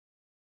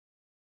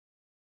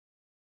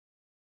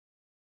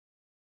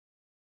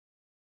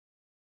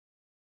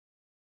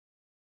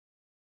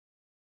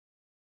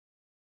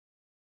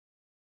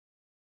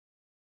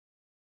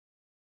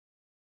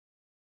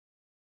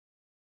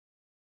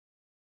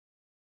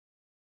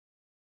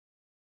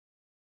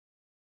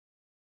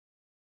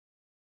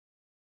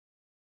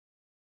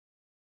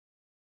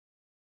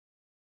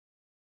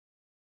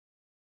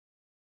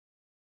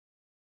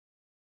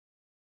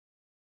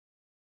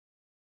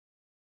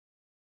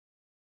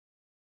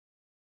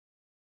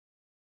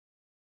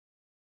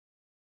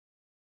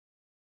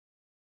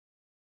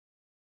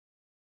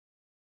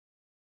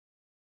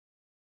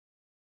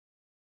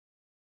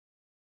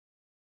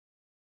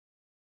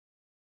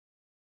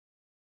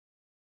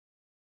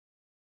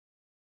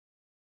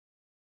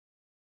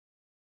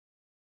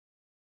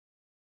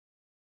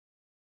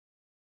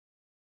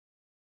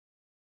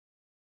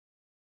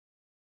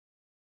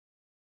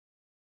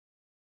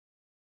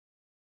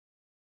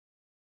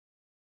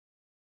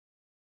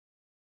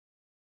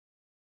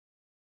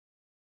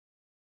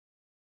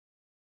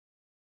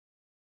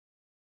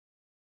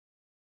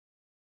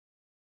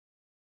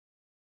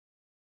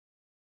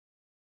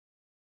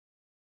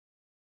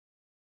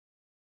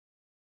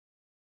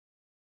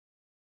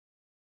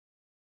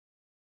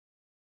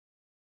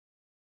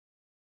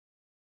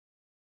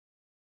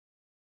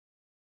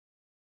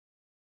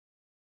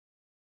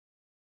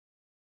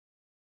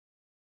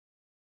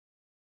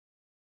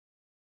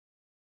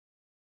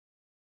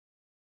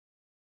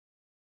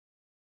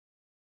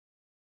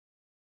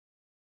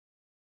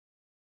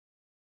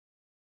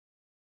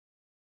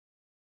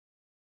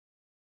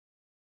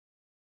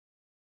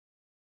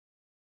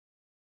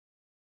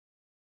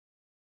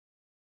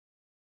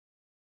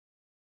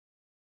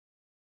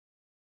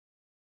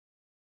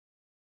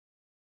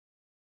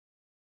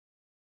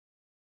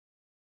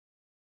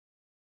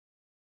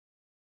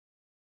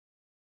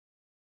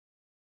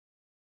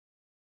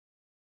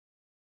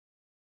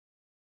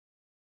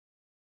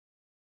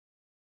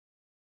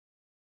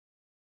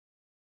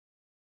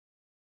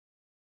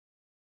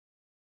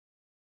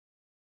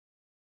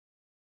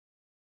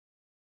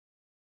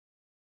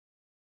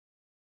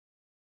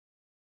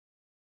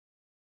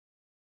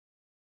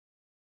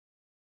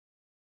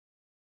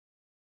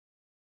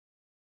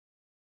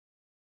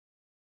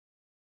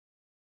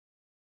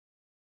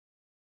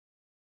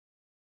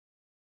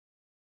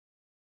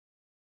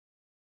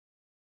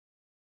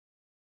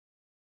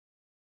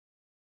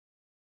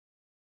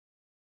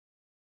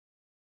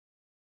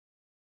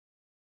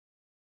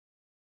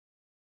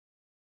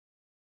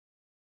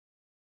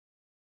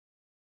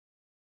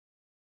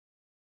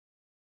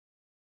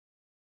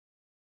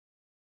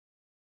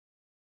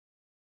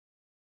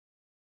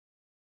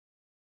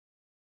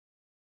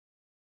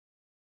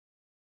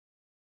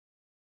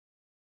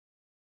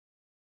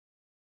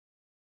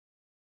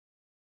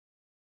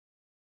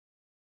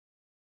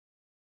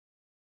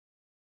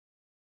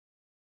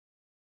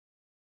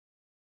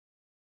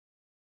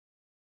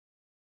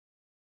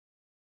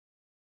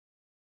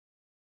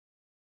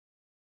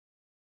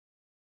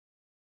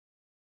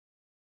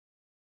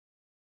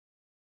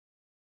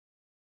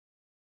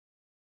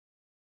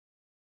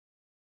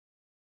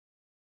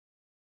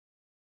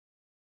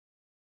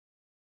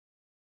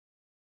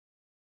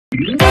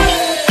And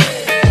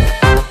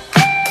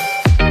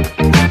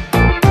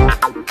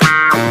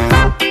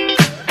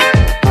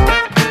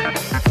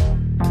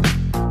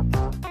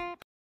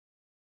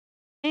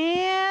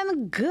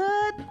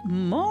good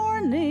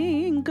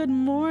morning,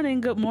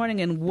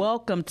 and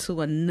welcome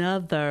to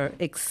another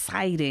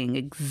exciting,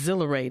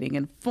 exhilarating,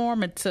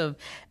 informative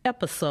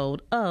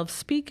episode of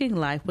Speaking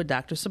Life with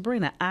Dr.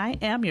 Sabrina. I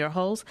am your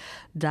host,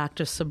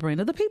 Dr.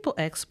 Sabrina, the people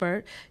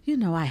expert. You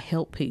know, I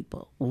help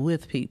people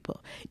with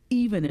people,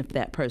 even if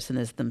that person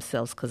is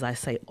themselves, because I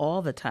say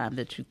all the time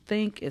that you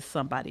think is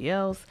somebody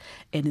else,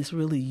 and it's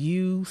really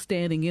you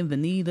standing in the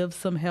need of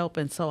some help,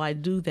 and so I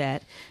do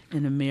that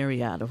in a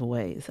myriad of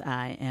ways.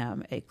 I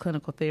am a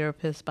clinical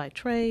therapist by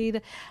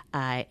trade.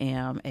 I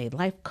am a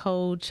life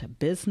coach, a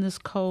business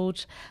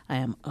coach. I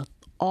am an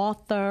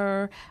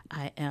author.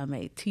 I am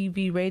a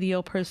TV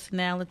radio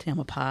personality. I'm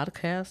a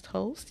podcast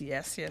host.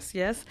 Yes, yes,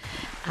 yes.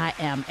 I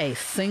am a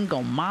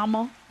single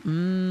mama.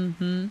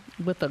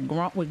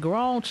 With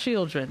grown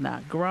children,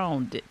 not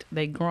groaned it.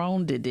 They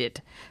groaned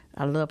it.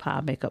 I love how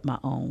I make up my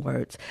own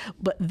words.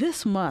 But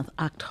this month,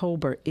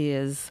 October,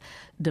 is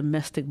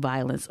Domestic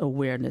Violence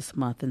Awareness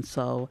Month. And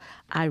so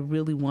I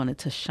really wanted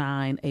to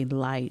shine a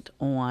light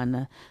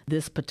on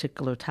this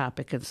particular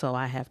topic. And so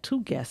I have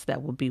two guests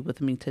that will be with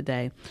me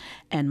today.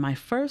 And my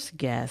first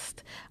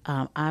guest,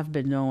 I've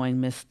been knowing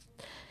Miss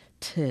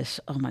Tish,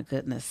 oh my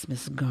goodness,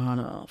 Miss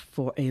Garner,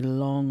 for a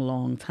long,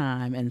 long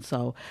time. And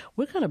so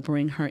we're going to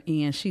bring her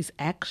in. She's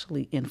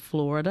actually in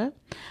Florida,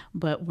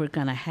 but we're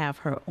going to have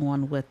her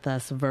on with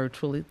us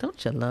virtually.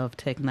 Don't you love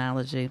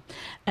technology?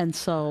 And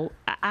so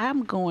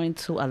I'm going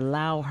to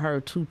allow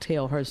her to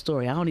tell her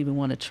story. I don't even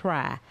want to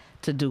try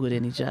to do it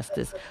any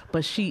justice,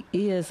 but she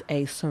is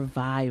a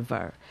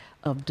survivor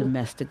of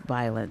domestic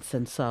violence.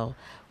 And so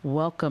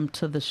welcome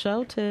to the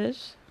show,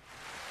 Tish.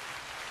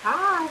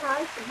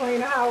 Hi,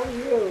 Sabrina. How are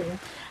you?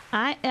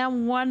 I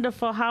am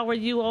wonderful. How are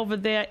you over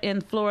there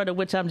in Florida,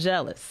 which I'm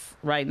jealous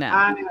right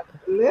now?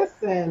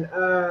 Listen,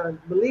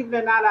 believe it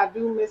or not, I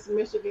do miss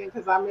Michigan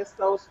because I miss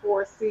those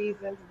 4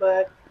 seasons,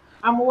 but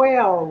I'm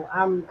well.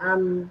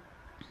 I'm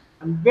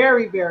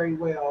very, very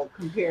well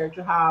compared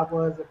to how I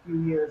was a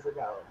few years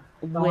ago.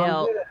 So I'm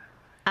Well, good.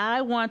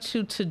 I want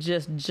you to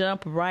just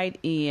jump right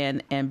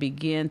in and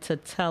begin to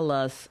tell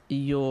us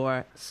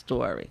your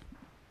story.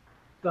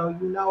 So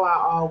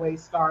I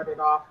always started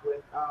off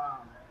with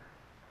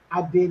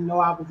I didn't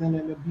know I was in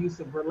an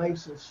abusive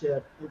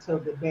relationship until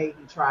the day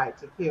he tried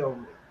to kill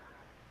me.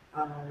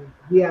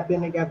 We had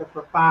been together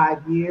for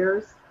 5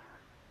 years,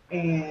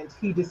 and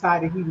he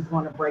decided he was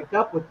going to break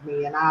up with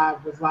me, and I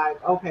was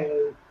like,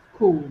 okay,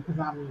 cool, because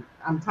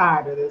I'm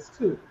tired of this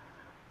too.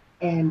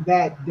 And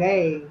that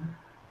day,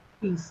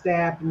 he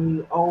stabbed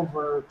me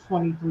over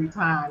 23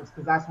 times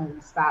because that's when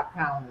we stopped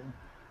counting,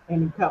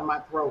 and he cut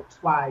my throat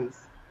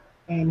twice.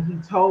 And he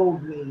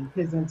told me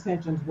his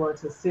intentions were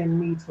to send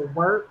me to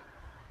work,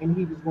 and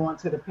he was going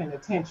to the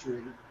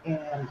penitentiary.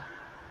 And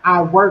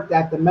I worked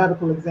at the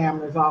medical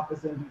examiner's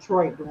office in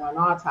Detroit doing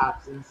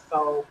autopsies.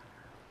 So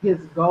his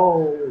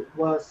goal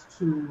was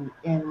to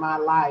end my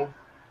life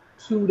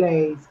 2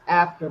 days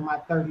after my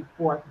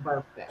 34th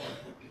birthday.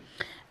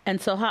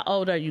 And so, how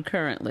old are you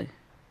currently?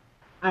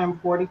 I'm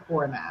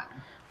 44 now.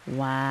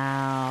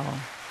 Wow.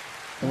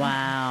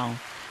 Wow.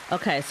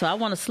 Okay, so I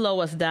want to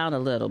slow us down a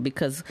little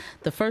because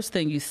the first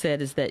thing you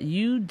said is that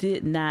you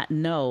did not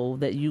know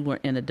that you were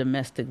in a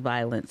domestic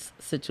violence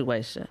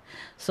situation.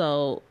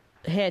 So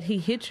had he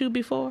hit you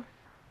before?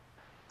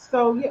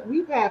 So yeah,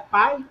 we've had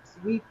fights,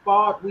 we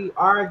fought, we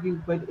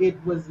argued, but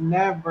it was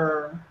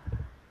never,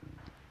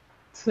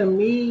 to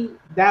me,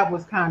 that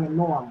was kind of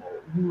normal.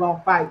 You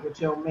gonna fight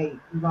with your mate,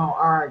 you gonna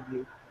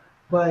argue,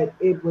 but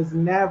it was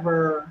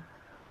never,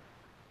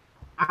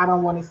 I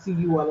don't want to see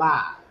you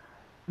alive.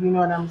 You know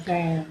what I'm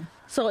saying?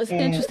 So it's And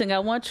interesting. I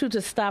want you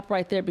to stop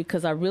right there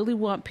because I really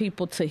want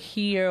people to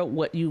hear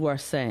what you are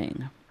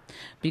saying.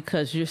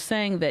 Because you're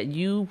saying that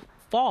you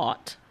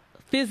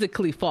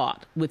physically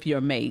fought with your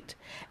mate,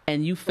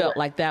 and you felt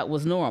like that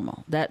was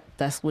normal.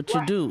 That's what you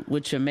right, do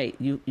with your mate.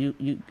 You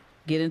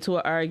get into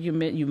an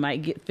argument, you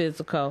might get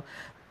physical.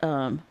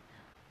 you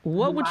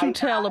What would you might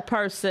tell a not.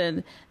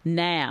 person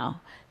now,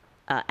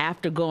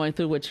 after going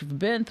through what you've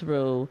been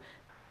through?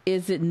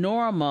 Is it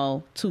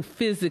normal to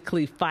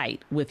physically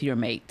fight with your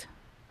mate?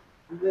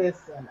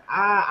 Listen,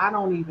 I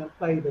don't even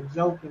play the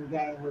joking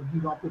game where you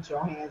gonna put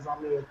your hands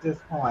on me at this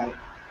point.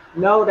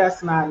 No,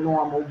 that's not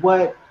normal.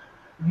 What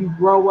you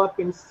grow up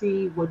and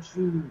see, what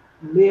you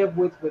live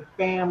with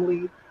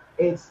family,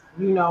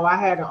 I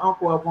had an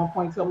uncle at one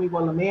point tell me,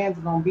 well, a man's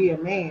gonna be a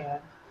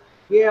man.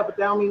 Yeah, but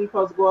that don't mean he's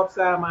supposed to go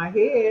upside my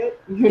head.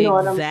 You know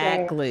what I'm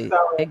saying? Exactly.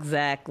 So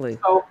Exactly.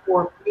 so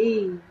for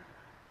me,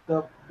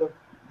 the the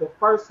the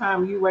first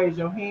time you raise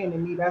your hand to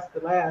me, that's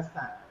the last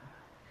time.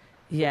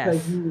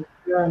 Because Yes.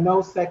 there are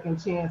no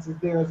second chances,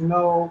 there's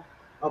no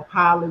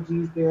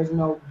apologies, there's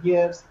no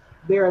gifts,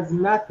 there is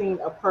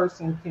nothing a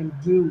person can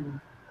do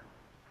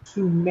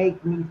to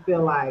make me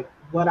feel like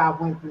what I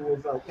went through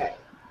is okay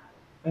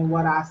and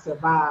what I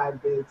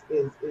survived is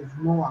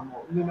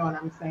normal. You know what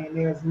I'm saying?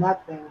 There's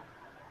nothing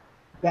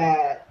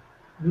that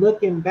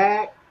looking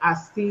back, I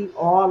see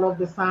all of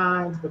the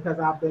signs because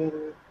I've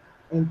been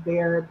in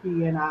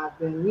therapy and I've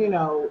been,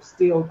 I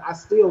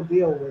still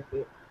deal with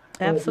it. But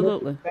looking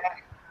Absolutely.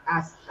 back,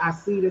 I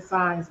see the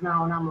signs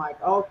now and I'm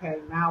like, okay,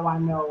 now I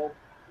know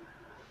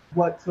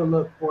what to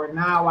look for.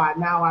 Now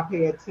I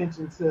pay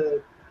attention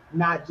to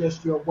not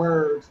just your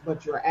words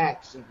but your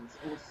actions.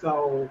 And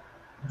so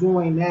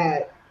doing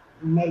that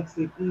makes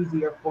it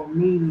easier for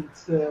me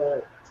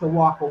to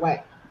walk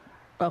away.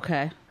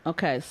 Okay.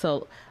 Okay.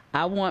 So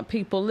I want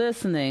people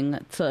listening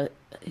to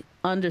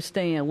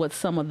understand what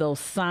some of those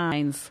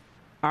signs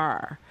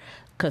are.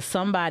 Because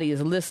somebody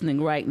is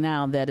listening right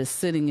now that is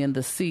sitting in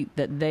the seat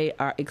that they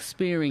are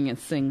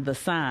experiencing the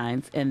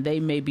signs, and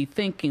they may be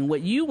thinking what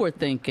you were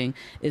thinking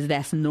is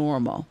that's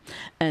normal.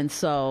 And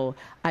so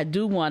I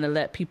do want to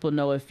let people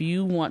know, if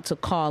you want to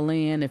call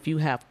in, if you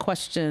have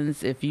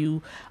questions, if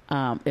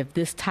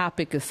this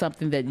topic is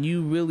something that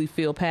you really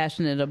feel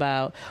passionate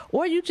about,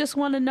 or you just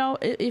want to know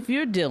if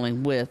you're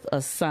dealing with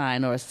a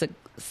sign or a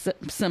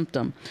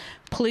symptom,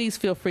 please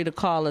feel free to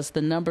call us.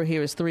 The number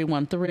here is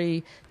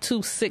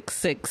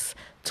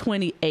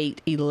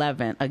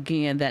 313-266-2811.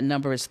 Again, that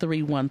number is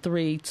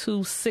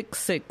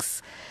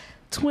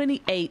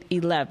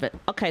 313-266-2811.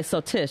 Okay,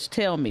 so Tish,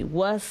 tell me,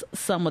 what's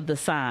some of the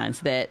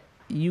signs that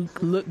you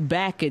look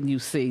back and you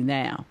see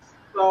now?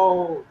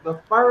 So the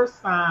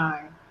first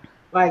sign,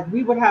 like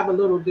we would have a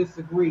little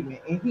disagreement,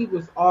 and he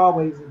was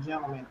always a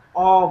gentleman,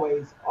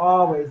 always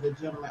a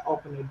gentleman,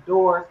 opening the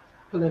doors,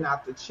 pulling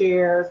out the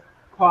chairs,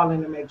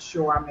 calling to make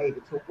sure I made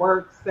it to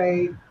work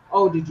safe.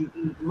 Oh, did you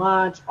eat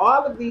lunch?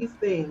 All of these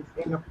things.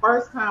 And the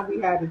first time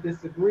we had a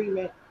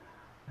disagreement,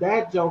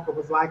 that joker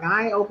was like,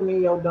 I ain't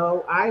opening your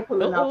door. I ain't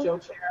pulling out Uh-oh. your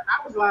chair. And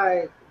I was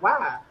like,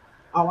 why?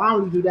 Oh, I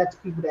only do that to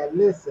people that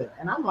listen.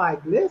 And I'm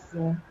like,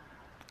 listen,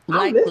 I'm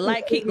Like listening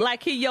like to he you.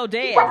 like he your Right,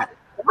 daddy.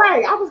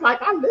 right. I was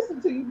like, I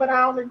listen to you, but I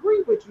don't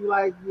agree with you.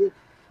 Like,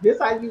 this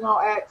how you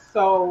gonna act?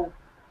 So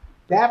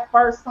that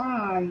first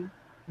time,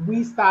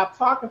 we stopped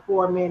talking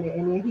for a minute,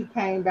 and then he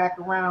came back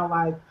around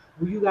like,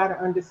 well, you got to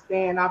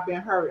understand, I've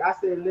been hurt. I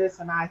said,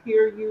 listen, I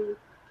hear you,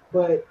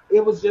 but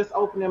it was just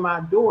opening my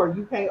door.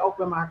 You can't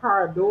open my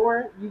car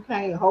door. You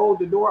can't hold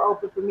the door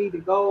open for me to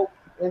go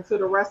into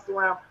the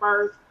restaurant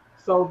first.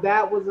 So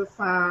that was a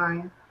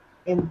sign.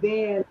 And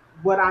then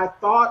what I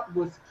thought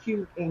was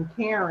cute and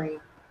caring,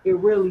 it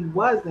really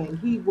wasn't.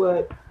 He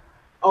would,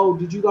 oh,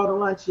 did you go to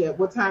lunch yet?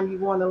 What time you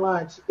going to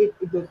lunch?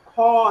 The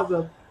cause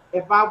of,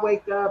 if I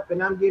wake up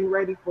and I'm getting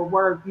ready for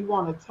work, you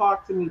want to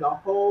talk to me the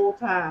whole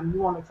time. You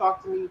want to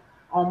talk to me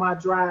on my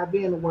drive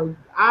in to work.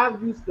 I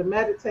used to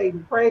meditate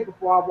and pray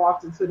before I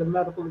walked into the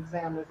medical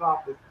examiner's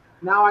office.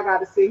 Now I got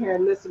to sit here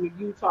and listen to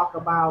you talk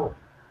about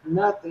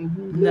nothing.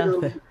 You Nothing.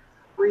 literally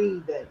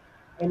breathing.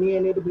 And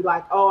then it'll be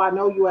like, oh, I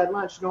know you at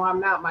lunch. No, I'm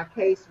not. My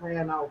case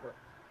ran over.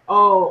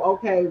 Oh,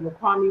 okay. Well,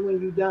 call me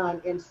when you're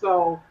done. And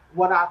so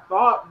what I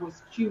thought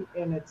was cute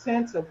and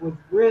attentive was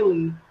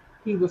really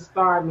he was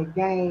starting to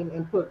gain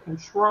and put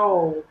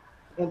control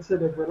into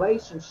the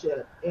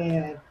relationship.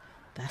 And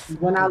That's so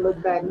when I good.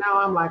 look back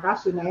now, I'm like, I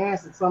shouldn't have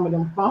answered some of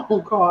them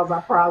phone calls.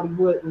 I probably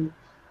wouldn't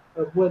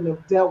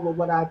have dealt with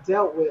what I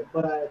dealt with.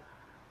 But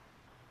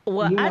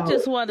Well, you I know,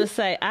 just want to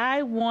say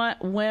I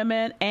want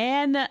women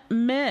and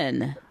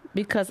men,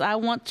 because I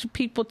want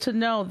people to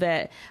know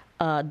that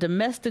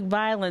domestic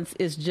violence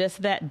is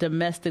just that,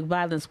 domestic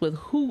violence, with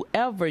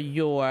whoever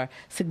your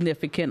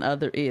significant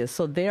other is.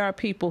 So there are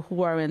people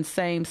who are in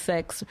same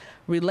sex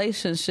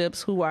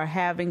relationships who are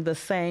having the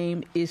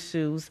same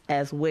issues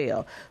as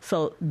well.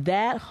 So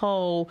that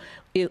whole,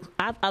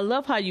 I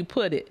love how you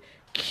put it,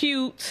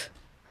 cute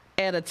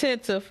and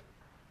attentive.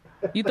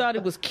 You thought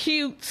it was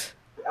cute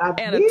I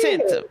and did.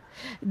 attentive,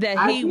 that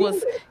I he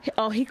was, did.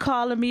 oh, he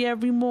calling me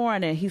every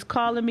morning, he's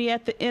calling me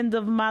at the end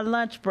of my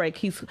lunch break,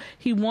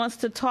 he wants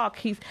to talk,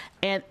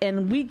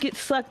 and we get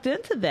sucked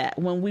into that.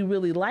 When we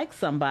really like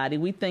somebody,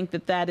 we think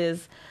that that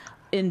is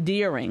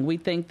endearing, we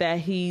think that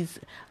he's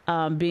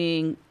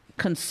being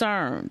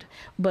concerned,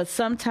 but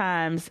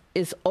sometimes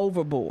it's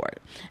overboard.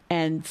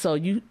 And so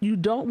you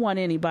don't want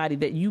anybody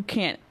that you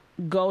can't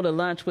go to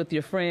lunch with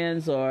your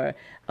friends, or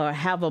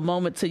have a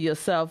moment to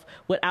yourself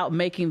without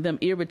making them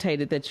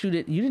irritated that you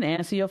didn't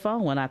answer your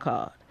phone when I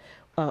called.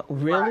 Right.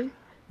 Really?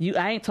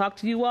 I ain't talked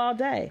to you all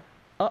day.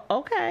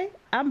 Okay,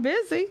 I'm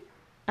busy.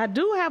 I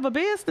do have a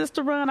business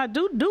to run. I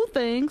do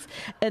things.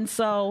 And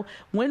so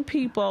when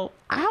people,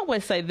 I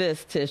always say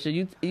this,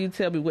 Tisha, you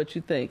tell me what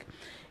you think.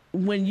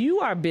 When you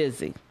are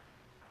busy,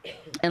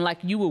 and like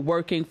you were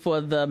working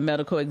for the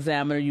medical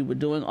examiner, you were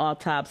doing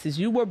autopsies,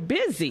 you were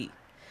busy.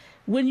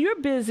 When you're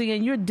busy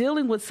and you're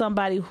dealing with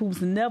somebody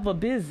who's never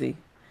busy,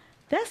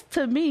 that's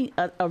to me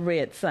a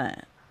red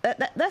sign.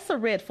 That's a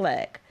red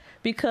flag.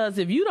 Because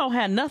if you don't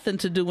have nothing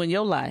to do in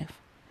your life,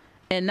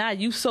 and now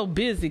you so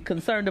busy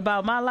concerned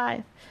about my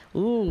life,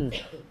 ooh,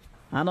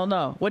 I don't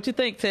know. What you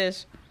think,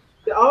 Tish?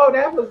 Oh,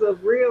 that was a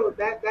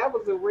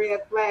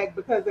red flag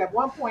because at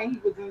one point he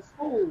was in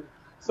school,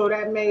 so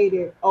that made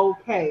it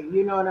okay.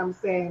 You know what I'm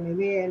saying? And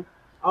then,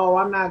 oh,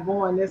 I'm not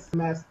going this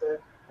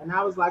semester, And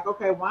I was like,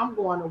 okay, well, I'm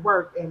going to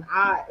work. And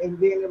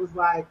then it was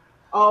like,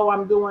 oh,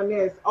 I'm doing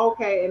this.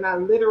 Okay. And I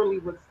literally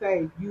would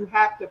say, you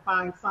have to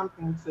find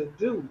something to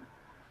do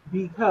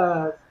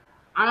because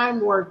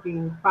I'm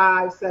working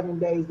 5, 7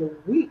 days a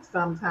week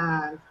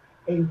sometimes.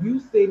 And you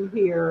sitting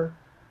here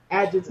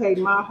agitate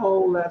my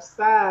whole left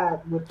side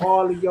with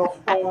all of your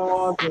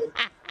calls and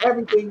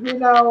everything,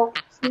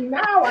 See,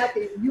 now I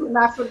can,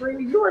 not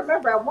Sabrina, you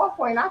remember at one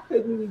point I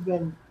couldn't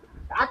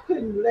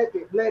let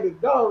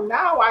it go.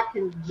 Now I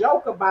can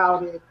joke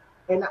about it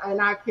and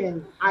I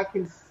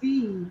can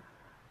see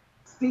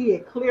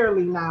it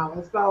clearly now.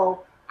 And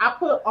so I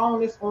put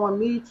onus on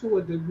me to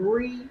a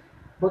degree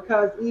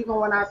because even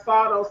when I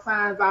saw those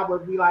signs, I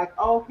would be like,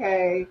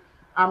 okay,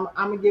 I'm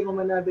gonna give them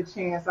another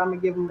chance. I'm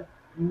gonna give them.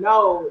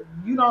 No,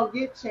 you don't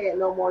get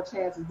no more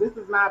chances. This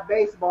is not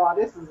baseball.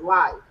 This is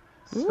life.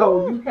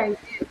 So Ooh. you can't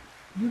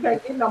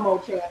get no more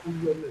chances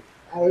with me.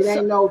 It So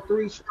ain't no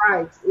three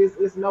strikes.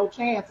 It's no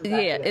chances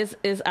yeah, after that.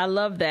 it's I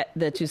love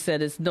that you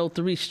said it's no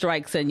three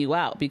strikes and you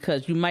out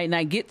because you might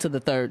not get to the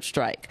third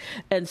strike.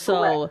 And Correct.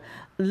 so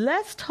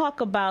let's talk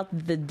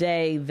about the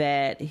day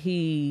that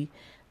he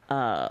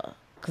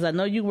because I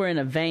know you were in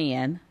a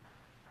van,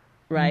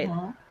 right?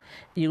 Hmm.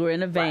 You were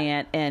in a Right.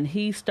 van and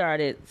he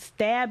started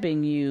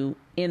stabbing you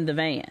in the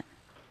van,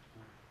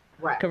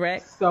 Right.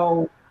 correct?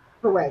 So,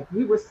 correct.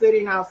 We were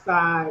sitting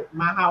outside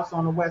my house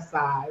on the west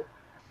side,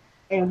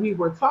 and we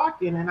were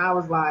talking, and I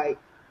was like,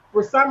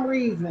 for some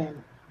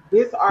reason,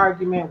 this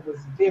argument was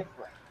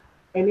different,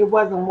 and it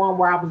wasn't one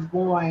where I was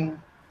going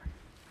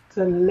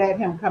to let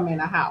him come in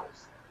the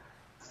house.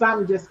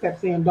 Something just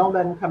kept saying, "Don't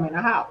let him come in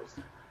the house."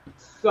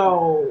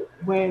 So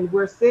when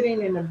we're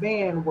sitting in the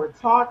van, we're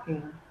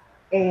talking,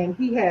 and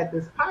he had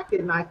this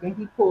pocket knife, and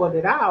he pulled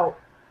it out,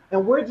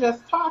 and we're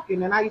just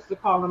talking. And I used to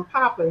call him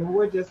Papa, and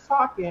we're just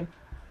talking.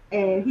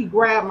 And he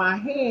grabbed my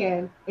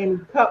hand and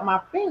he cut my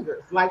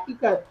fingers, like he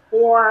cut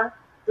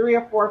 3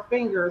 or 4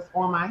 fingers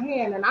on my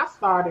hand, and I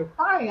started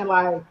crying,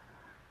 like,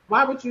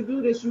 "Why would you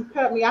do this? You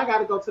cut me. I got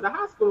to go to the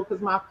hospital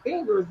because my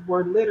fingers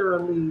were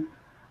literally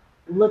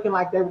looking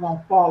like they were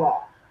gonna fall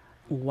off."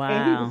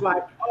 And he was Wow.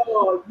 like,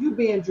 "Oh, you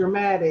being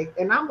dramatic."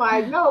 And I'm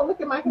like, "No, look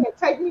at my hand.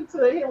 Take me to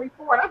Henry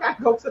Ford. I got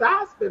to go to the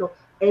hospital."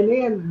 And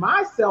then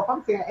myself,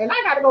 I'm saying, and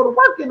I got to go to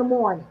work in the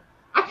morning.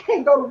 I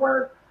can't go to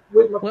work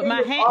with my With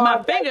fingers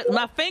all day.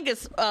 my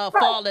fingers Right.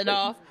 falling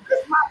off.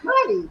 It's my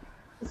money.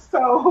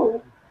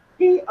 So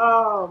he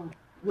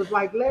was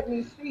like, "Let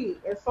me see."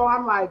 And so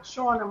I'm like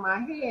showing him my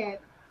hand,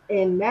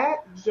 and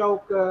that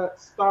joker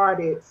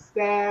started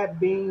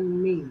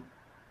stabbing me.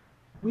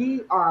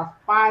 We are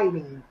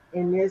fighting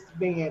in this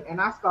van,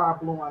 and I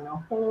start blowing a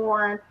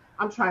horn.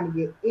 I'm trying to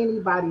get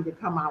anybody to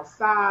come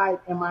outside,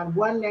 and my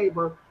one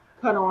neighbor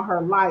cut on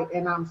her light,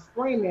 and I'm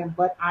screaming,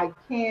 but I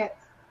can't.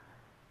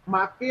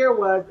 My fear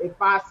was if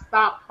I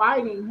stop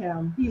fighting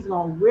him, he's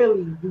gonna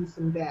really do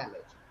some damage.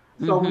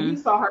 So when he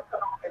Mm-hmm. saw her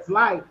cut on his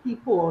light, he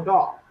pulled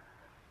off.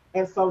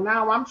 And so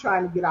now I'm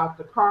trying to get out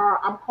the car.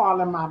 I'm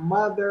calling my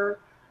mother,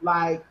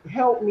 like,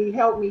 "Help me,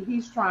 help me.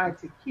 He's trying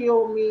to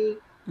kill me."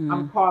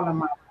 I'm Mm. calling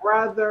my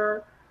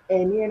brother.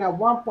 And then at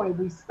one point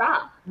we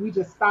stopped. We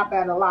just stopped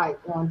at a light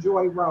on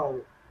Joy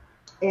Road.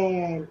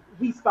 And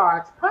he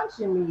starts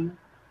punching me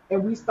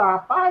and we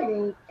start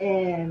fighting.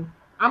 And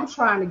I'm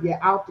trying to get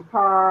out the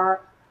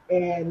car.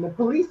 And the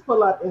police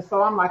pull up. And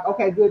so I'm like,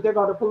 okay, good, there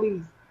go the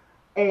police.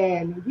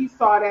 And he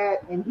saw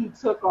that and he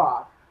took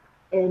off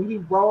and he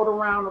rolled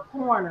around the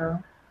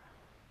corner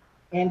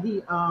and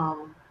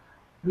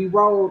we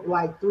rode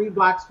like 3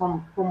 blocks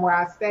from where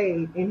I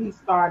stayed, and he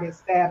started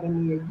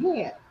stabbing me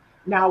again.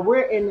 Now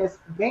we're in this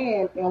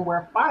van and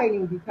we're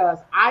fighting because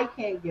I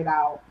can't get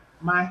out.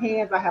 My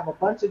hands, I have a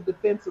bunch of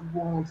defensive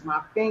wounds.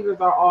 My fingers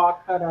are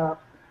all cut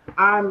up.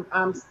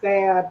 I'm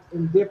stabbed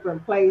in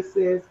different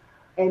places,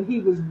 and he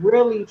was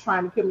really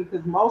trying to kill me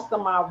because most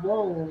of my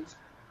wounds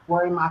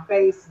were in my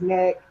face,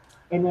 neck,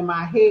 and in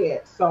my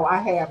head. So I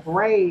had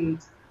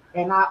braids,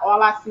 and I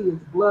all I see is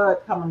blood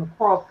coming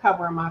across,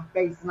 covering my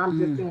face, and I'm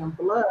just Mm. seeing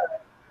blood.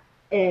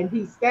 And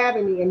he's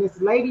stabbing me, and this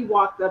lady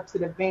walked up to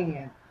the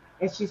van,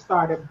 and she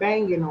started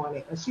banging on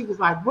it, and she was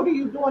like, "What are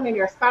you doing in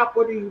there? Stop!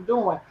 What are you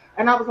doing?"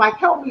 And I was like,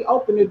 "Help me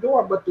open the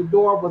door," but the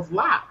door was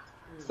locked.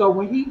 So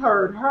when he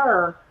heard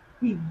her,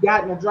 he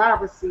got in the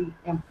driver's seat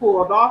and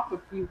pulled off a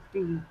few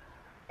feet,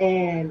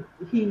 and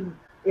he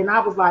and I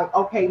was like,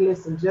 "Okay,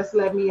 listen, just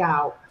let me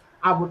out.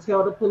 I will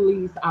tell the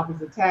police I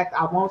was attacked.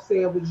 I won't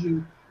say it was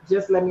you.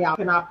 Just let me out.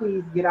 Can I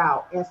please get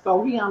out?" And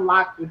so he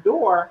unlocked the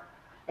door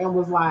and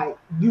was like,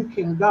 "You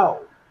can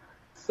go."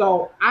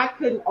 So I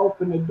couldn't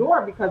open the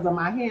door because of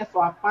my hand. So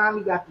I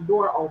finally got the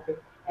door open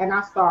and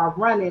I started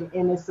running,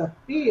 and it's a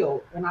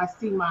field and I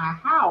see my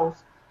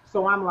house.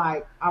 So I'm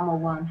like, I'm gonna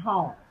run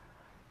home.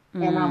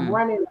 And I'm Mm.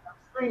 running and I'm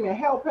screaming,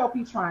 "Help, help!"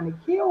 He's trying to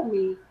kill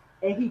me.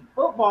 And he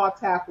football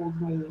tackles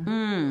me,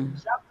 Mm.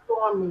 jumps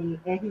on me,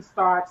 and he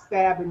starts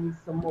stabbing me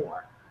some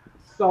more.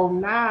 So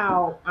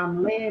now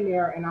I'm laying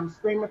there and I'm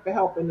screaming for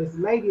help. And this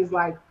lady is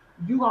like,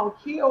 "You gonna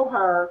kill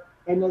her?"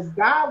 And this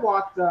guy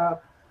walked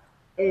up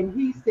and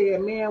he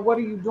said, "Man, what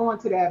are you doing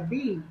to that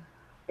bee?"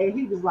 And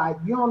he was like,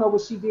 you don't know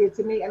what she did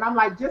to me. And I'm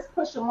like, just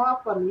push him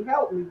off for me,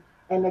 help me.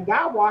 And the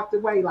guy walked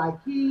away, like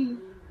he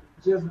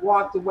just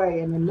walked away.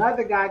 And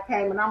another guy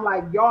came, and I'm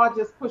like, y'all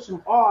just push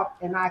him off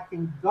and I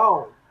can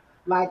go.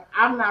 Like,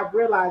 I'm not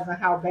realizing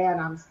how bad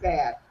I'm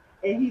stabbed.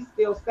 And he's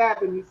still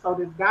stabbing me. So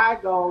this guy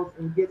goes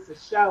and gets a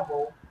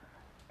shovel,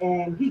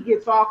 and he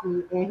gets off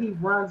me and he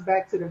runs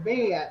back to the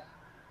van.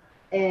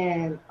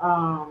 And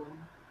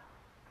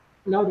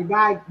no, the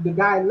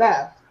guy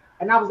left.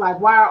 And I was like,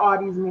 why are all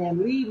these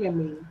men leaving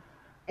me?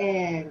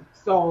 And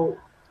so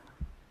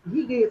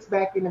he gets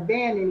back in the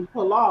van and he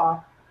pull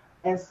off.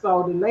 And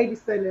so the lady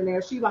sitting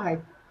there, she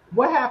like,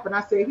 what happened?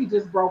 I said, he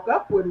just broke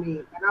up with me.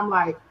 And I'm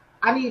like,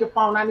 I need a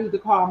phone. I need to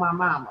call my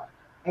mama.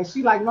 And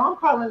she like, no, I'm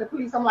calling the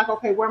police. I'm like,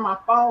 okay, where my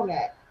phone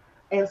at?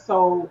 And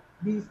so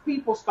these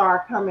people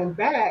start coming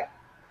back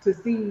to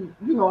see,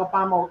 if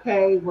I'm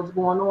okay, what's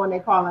going on. They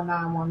calling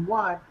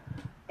 911.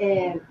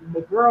 And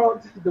the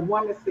girl, the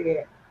one that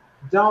said,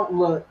 don't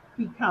look,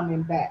 he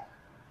coming back.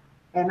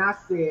 And I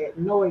said,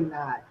 no, he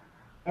not.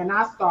 And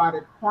I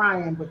started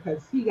crying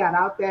because he got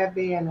out that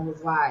van and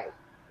was like,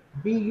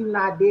 B, you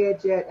not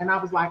dead yet? And I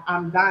was like,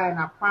 I'm dying.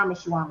 I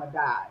promise you I'm going to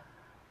die.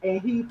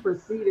 And he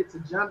proceeded to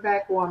jump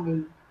back on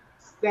me,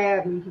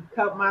 stab me. He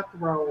cut my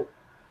throat.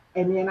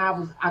 And then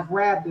I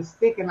grabbed the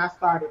stick and I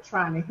started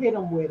trying to hit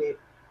him with it.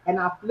 And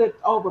I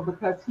flipped over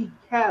because he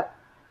kept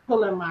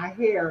pulling my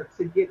hair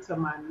to get to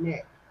my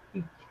neck.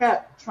 He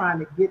kept trying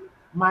to get,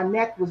 my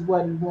neck was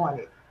what he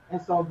wanted.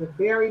 And so the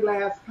very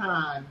last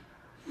time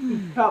he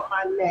cut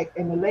my neck,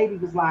 and the lady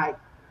was like,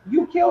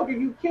 you killed her,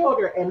 you killed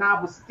her. And I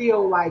was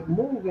still like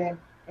moving.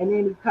 And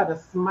then he cut a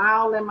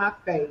smile in my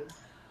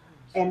face.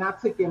 And I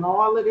took in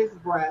all of this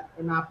breath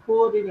and I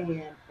pulled it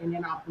in and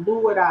then I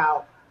blew it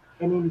out.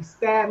 And then he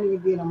stabbed me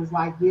again and was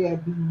like, yeah,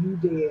 B, you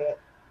dead.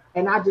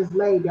 And I just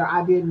laid there.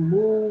 I didn't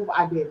move.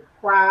 I didn't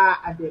cry.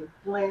 I didn't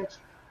flinch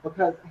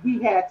because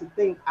he had to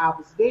think I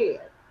was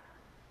dead.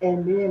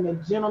 And then the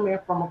gentleman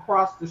from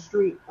across the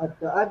street,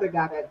 the other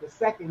guy, the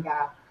second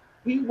guy,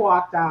 he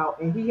walked out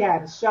and he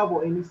had a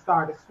shovel and he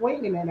started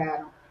swinging it at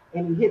him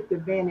and he hit the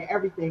van and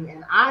everything.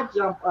 And I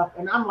jump up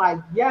and I'm like,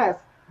 yes,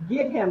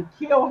 get him,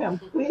 kill him,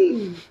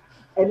 please.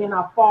 And then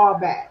I fall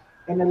back.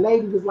 And the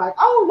lady was like,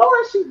 oh,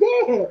 Lord,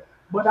 she dead.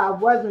 But I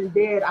wasn't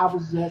dead. I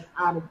was just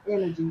out of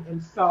energy.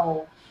 And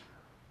so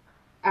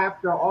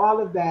after all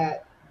of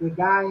that, the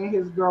guy and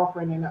his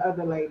girlfriend and the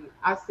other lady,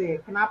 I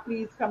said, can I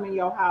please come in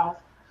your house?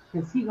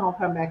 Because he going to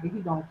come back and he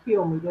going to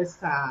kill me this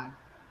time.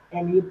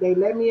 And they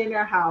let me in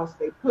their house.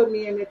 They put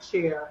me in a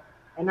chair.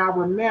 And I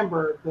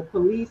remember the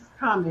police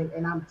coming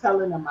and I'm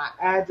telling them my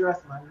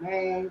address, my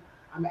name.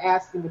 I'm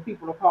asking the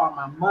people to call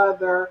my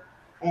mother.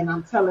 And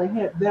I'm telling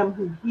them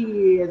who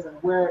he is and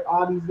where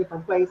all these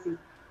different places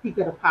he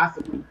could have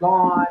possibly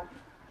gone.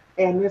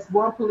 And this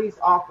one police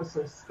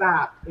officer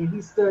stopped and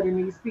he stood in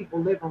these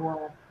people's living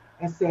room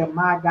and said,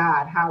 my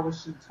God, how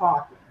was she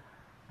talking?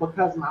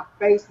 Because my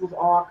face was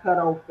all cut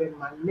open,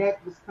 my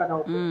neck was cut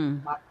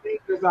open, my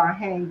fingers are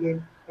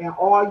hanging, and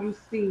all you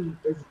see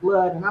is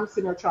blood. And I'm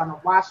sitting there trying to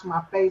wash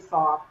my face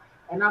off.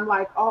 And I'm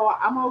like, oh,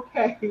 I'm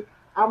okay.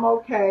 I'm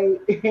okay.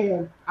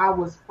 And I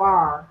was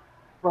far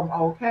from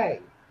okay.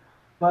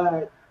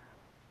 But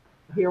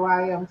here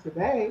I am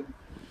today.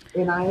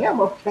 And I am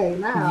okay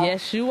now.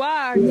 Yes, you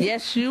are.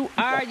 Yes, you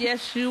are.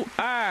 Yes, you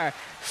are.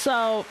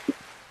 So,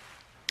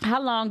 how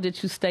long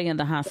did you stay in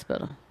the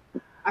hospital?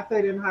 I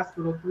stayed in the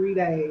hospital 3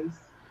 days,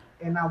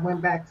 and I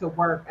went back to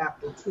work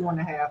after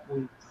 2.5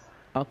 weeks.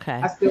 Okay.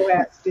 I still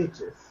had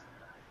stitches.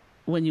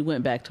 When you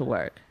went back to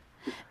work.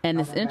 And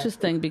it's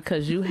interesting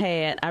because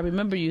I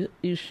remember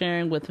you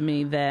sharing with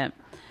me that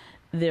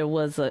there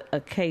was a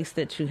case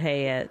that you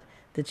had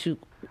that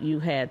you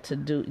had to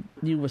do,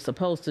 you were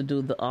supposed to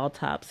do the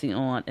autopsy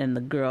on, and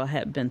the girl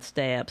had been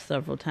stabbed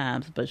several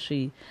times, but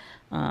she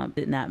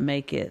did not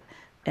make it.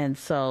 And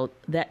so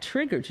that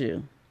triggered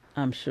you,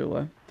 I'm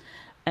sure.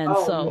 And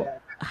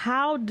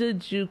how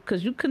did you,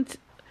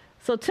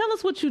 so tell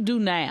us what you do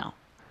now.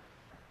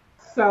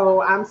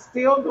 So I'm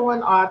still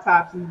doing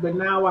autopsies, but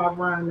now I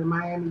run the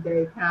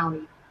Miami-Dade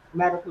County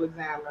Medical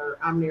Examiner.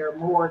 I'm their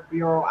Morgue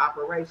Bureau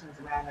Operations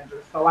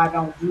Manager, so I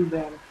don't do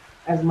them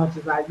as much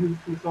as I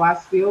used to. So I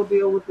still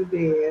deal with the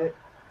dead.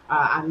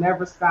 I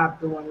never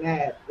stop doing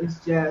that. It's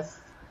just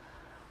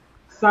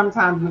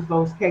sometimes it's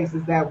those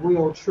cases that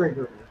will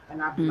trigger me,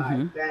 and I'll be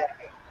like, dang.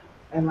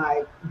 And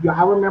like,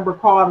 I remember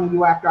calling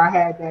you after I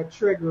had that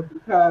trigger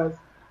because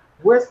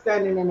we're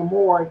standing in the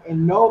morgue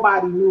and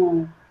nobody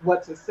knew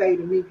what to say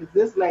to me because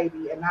this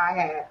lady and I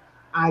had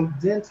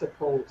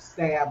identical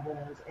stab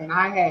wounds and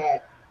I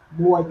had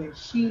more than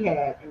she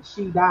had and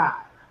she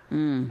died.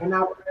 And I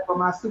remember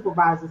my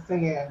supervisor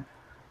saying,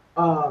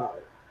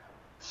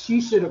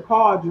 she should have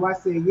called you. I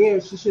said, yeah,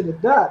 she should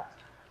have ducked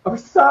or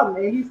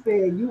something. And he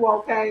said, you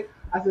okay?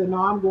 I said, no,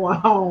 I'm going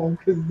home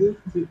because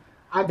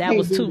that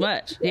was too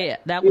much. Yeah,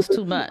 that was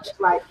too much.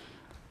 Like,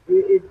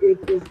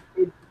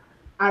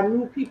 I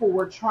knew people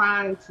were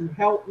trying to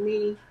help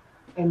me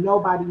and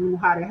nobody knew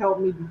how to help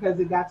me because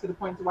it got to the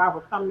point where I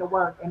would come to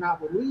work and I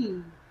would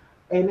leave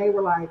and they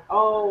were like,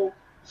 oh,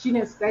 she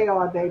didn't stay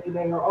all day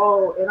today, or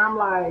oh, and I'm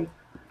like,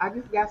 I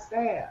just got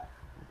stabbed.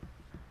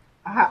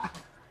 I,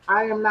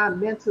 I am not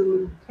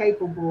mentally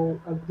capable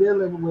of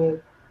dealing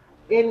with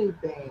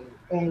anything.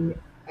 And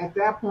at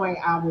that point,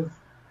 I was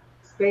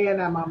staying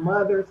at my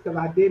mother's because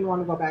I didn't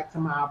want to go back to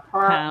my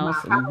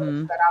House. house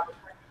Mm-hmm. that I was.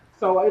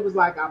 So it was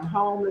like I'm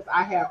homeless.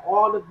 I had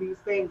all of these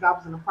things. I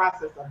was in the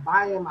process of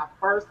buying my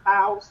first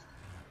house,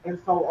 and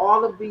so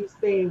all of these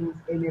things,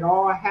 and it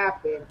all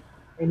happened,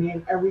 and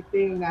then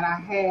everything that I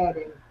had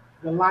and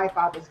the life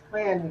I was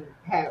planning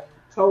had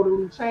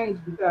totally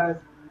changed because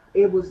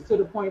it was to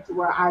the point to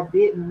where I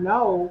didn't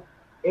know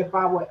if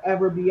I would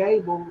ever be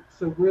able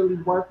to really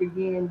work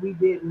again. We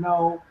didn't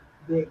know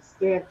the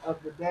extent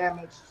of the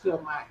damage to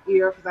my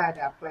ear because I had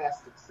to have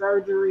plastic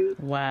surgery.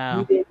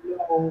 We Wow. didn't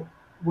know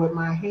what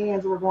my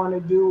hands were going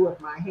to do, if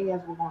my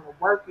hands were going to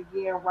work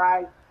again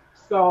right.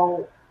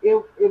 So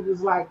it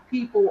was like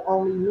people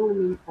only knew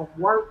me from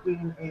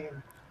working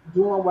and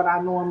doing what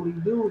I normally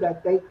do,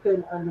 that they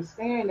couldn't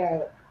understand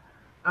that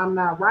I'm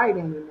not right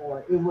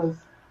anymore. It was,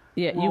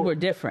 Yeah, you well, were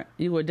different.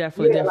 You were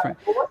definitely yeah, like, different.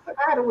 well, what's the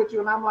matter with you?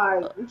 And I'm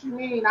like, what you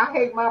mean? I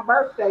hate my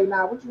birthday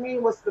now. What you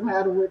mean, what's the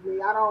matter with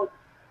me? I don't,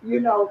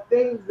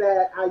 things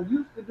that I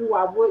used to do,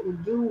 I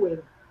wouldn't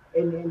do.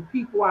 And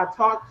people I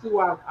talk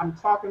to, I'm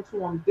talking to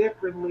them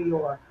differently,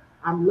 or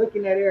I'm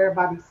looking at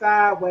everybody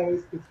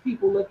sideways because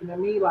people looking at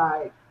me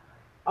like,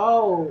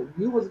 oh,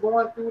 you was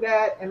going through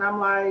that. And I'm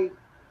like,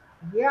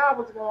 yeah, I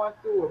was going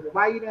through it. But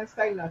why you didn't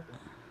say nothing?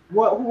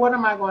 What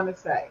am I going to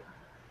say?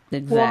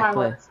 Who am I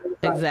going Exactly. to say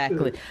something to?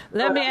 Exactly. You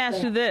know Let what me I'm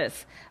ask saying? you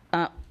this.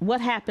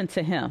 What happened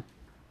to him?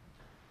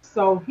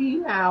 So he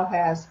now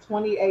has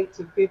 28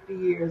 to 50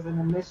 years in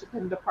the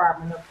Michigan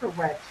Department of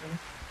Corrections.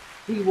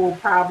 He will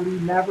probably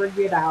never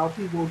get out.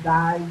 He will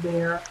die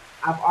there.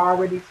 I've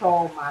already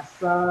told my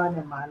son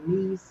and my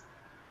niece,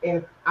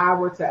 if I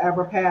were to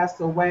ever pass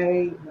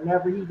away,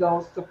 whenever he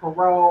goes to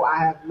parole, I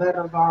have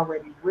letters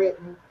already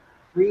written.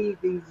 Read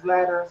these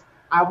letters.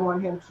 I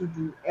want him to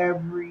do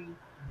every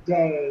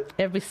day,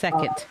 Every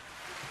uh, second.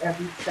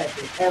 every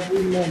second,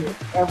 every minute,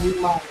 every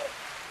moment.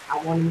 I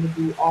want him to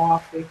do all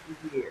 50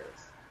 years.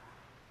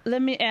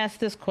 Let me ask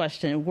this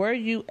question. Were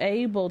you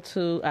able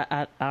to,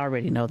 I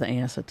already know the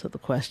answer to the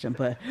question,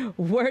 but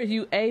were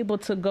you able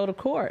to go to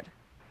court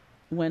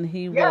when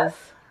he Yes,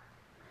 was,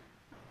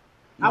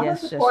 I went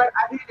yes, to just, court.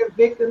 I did a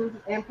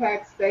victim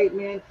impact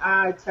statement.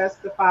 I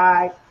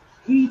testified.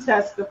 He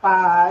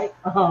testified.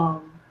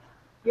 and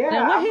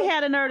Yeah, what I he went.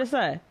 had a nerve to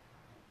say?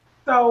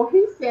 So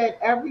he said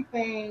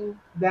everything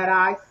that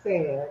I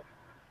said,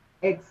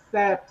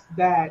 except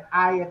that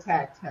I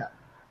attacked him.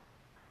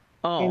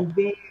 Oh, And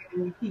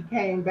then he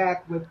came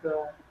back with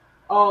the,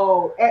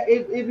 oh,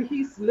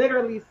 he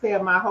literally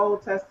said my whole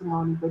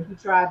testimony, but he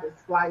tried to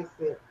splice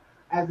it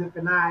as if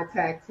and I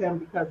attacked him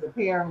because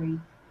apparently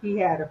he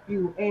had a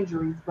few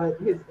injuries, but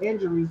his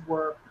injuries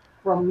were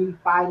from me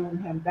fighting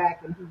him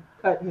back, and he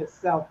cut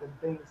himself and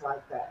things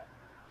like that.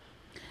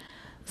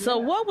 so Yeah.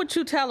 what would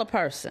you tell a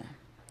person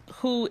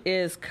who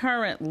is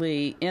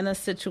currently in a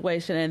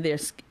situation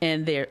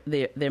and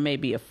they may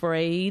be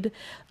afraid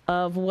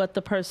of what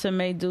the person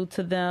may do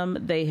to them?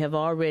 They have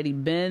already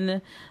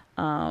been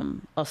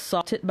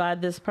assaulted by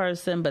this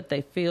person, but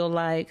they feel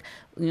like,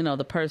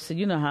 the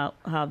person,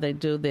 how they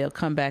do, they'll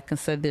come back and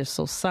say they're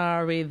so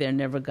sorry, they're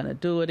never going to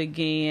do it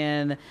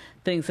again,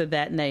 things of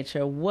that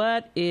nature.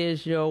 What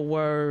is your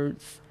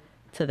words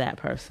to that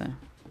person?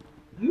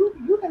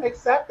 You can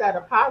accept that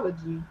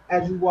apology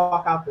as you walk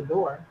out the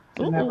door to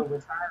never Ooh,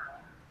 return.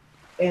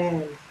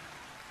 And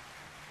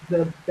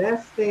the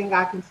best thing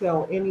I can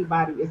tell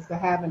anybody is to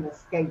have an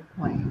escape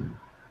plan.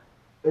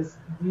 Is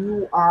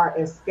you are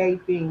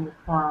escaping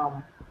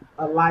from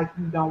a life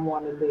you don't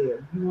want to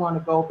live. You want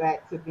to go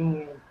back to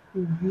being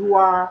who you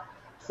are.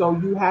 So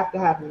you have to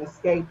have an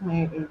escape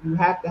plan, and you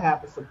have to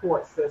have a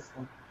support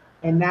system.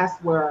 And that's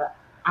where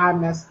I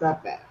messed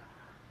up at.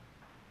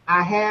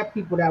 I had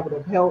people that would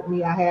have helped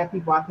me. I had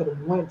people I could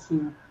have went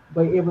to,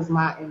 but it was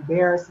my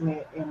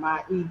embarrassment and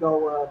my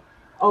ego of,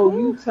 oh,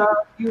 you ooh, tough,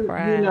 you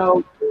pride.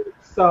 know.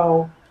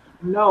 So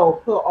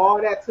no, put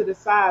all that to the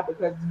side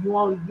because you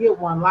only get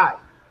one life.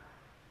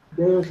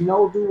 There's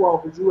no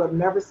do-overs. You have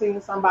never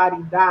seen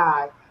somebody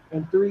die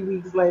and 3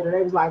 weeks later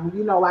they was like,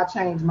 well, I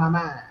changed my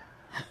mind.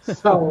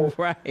 So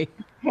Right.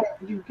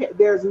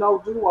 there's no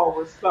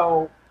do-overs.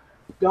 So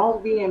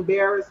don't be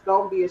embarrassed.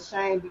 Don't be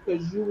ashamed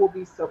because you will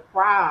be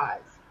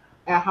surprised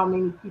at how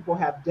many people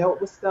have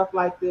dealt with stuff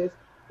like this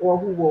or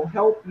who will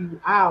help you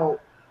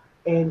out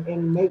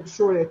and make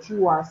sure that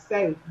you are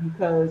safe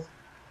because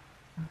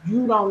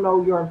you don't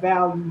know your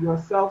value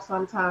yourself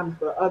sometimes,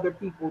 but other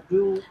people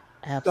do.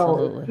 So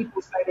if Absolutely.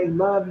 people say they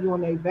love you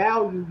and they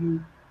value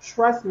you,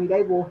 trust me,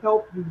 they will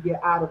help you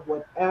get out of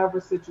whatever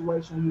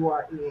situation you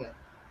are in.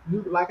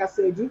 You, like I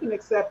said, you can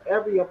accept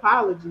every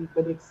apology,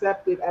 but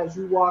accept it as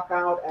you walk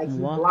out, as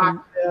you Walking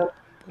block them,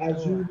 the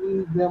as door. you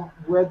leave them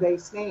where they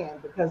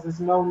stand, because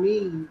there's no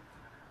need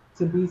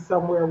to be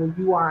somewhere where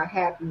you aren't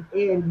happy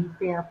and you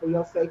fearing for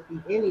your safety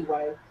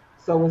anyway.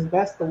 So it's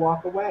best to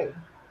walk away.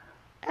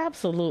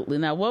 Absolutely.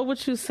 Now, what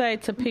would you say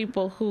to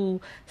people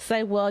who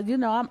say, well,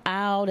 I'm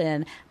out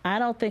and I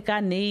don't think I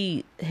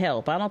need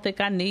help. I don't think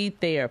I need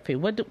therapy.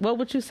 What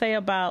would you say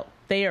about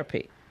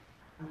therapy?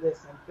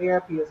 Listen,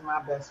 therapy is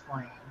my best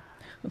friend.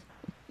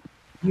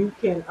 You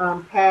can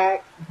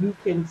unpack, you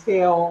can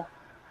tell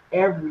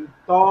every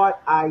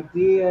thought,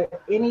 idea,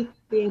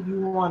 anything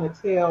you want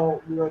to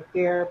tell your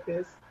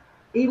therapist.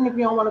 Even if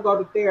you don't want to go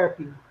to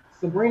therapy,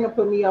 Sabrina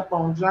put me up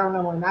on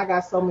journaling. I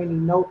got so many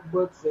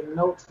notebooks and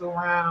notes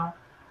around.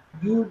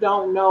 You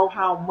don't know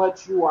how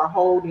much you are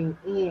holding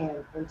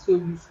in until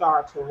you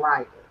start to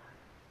write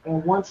it.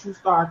 And once you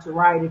start to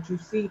write it, you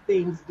see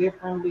things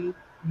differently.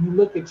 You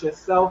look at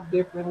yourself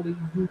differently.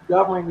 You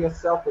govern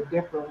yourself a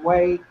different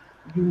way.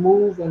 You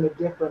move in a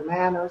different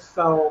manner.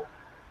 So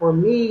for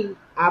me,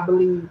 I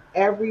believe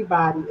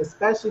everybody,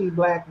 especially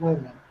Black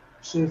women,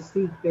 should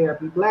seek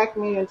therapy. Black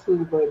men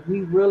too, but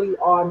we really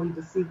all need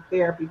to seek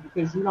therapy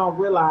because you don't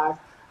realize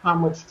how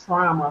much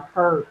trauma,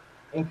 hurt,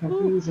 and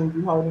confusion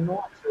you're holding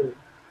on to.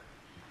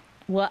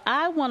 Well,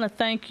 I want to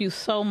thank you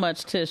so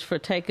much, Tish, for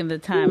taking the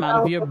time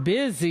out of your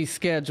busy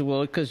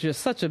schedule because you're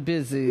such a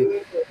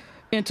busy,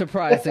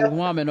 enterprising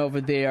woman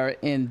over there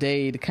in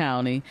Dade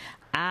County.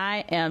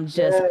 I am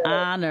just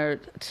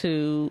honored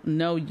to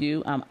know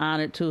you. I'm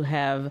honored to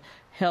have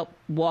helped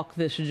walk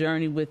this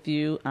journey with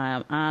you. I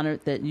am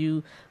honored that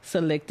you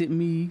selected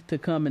me to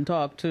come and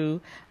talk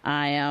to.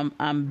 I'm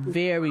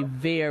very,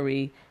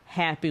 very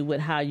happy with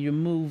how you're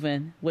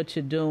moving, what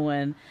you're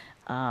doing.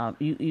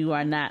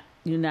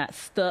 You're not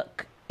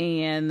stuck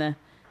in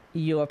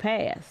your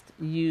past.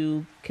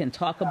 You can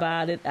talk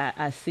about it.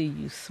 I see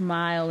you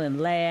smile and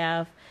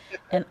laugh.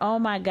 And oh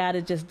my God,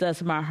 it just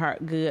does my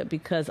heart good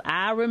because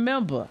I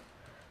remember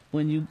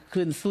when you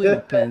couldn't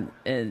sleep and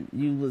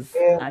you was,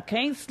 I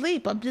can't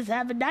sleep. I'm just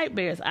having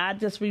nightmares. I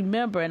just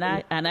remember and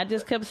I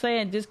just kept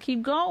saying, just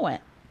keep going.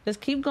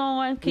 Just keep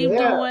going, keep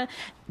doing.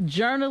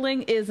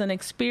 Journaling is an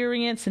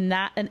experience,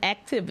 not an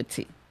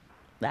activity.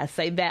 I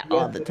say that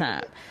all the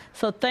time.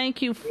 So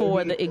thank you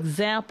for the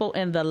example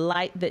and the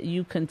light that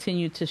you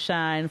continue to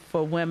shine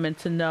for women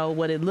to know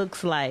what it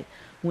looks like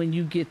when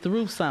you get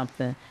through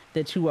something,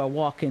 that you are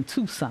walking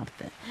to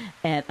something.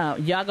 And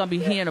y'all going to be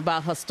hearing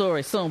about her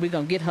story soon. We're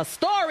going to get her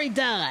story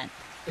done.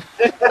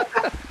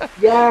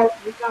 Yes,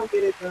 we're going to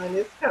get it done.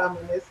 It's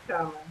coming. It's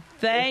coming.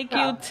 Thank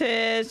you,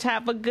 Tish.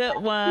 Have a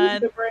good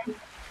one.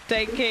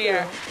 Take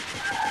care.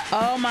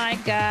 Oh my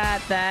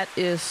God, that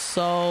is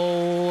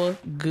so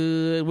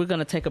good. We're going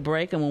to take a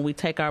break, and when we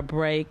take our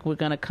break, we're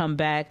going to come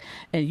back.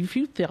 And if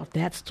you thought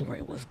that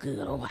story was good,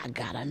 oh, I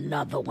got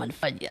another one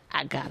for you.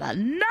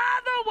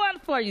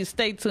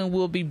 Stay tuned.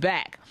 We'll be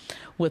back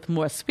with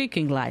more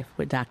Speaking Life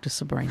with Dr.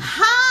 Sabrina.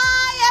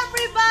 Hi,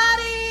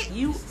 everybody.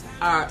 You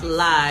are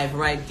live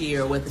right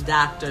here with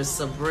Dr.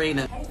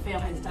 Sabrina. Hey,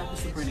 family, it's Dr.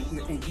 Sabrina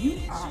here, and you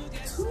are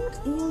tuned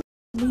in.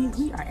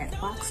 We are at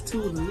Fox 2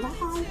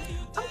 Live.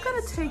 I'm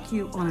going to take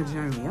you on a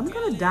journey. I'm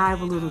going to dive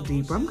a little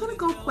deeper. I'm going to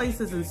go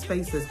places and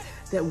spaces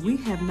that we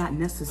have not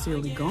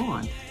necessarily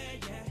gone.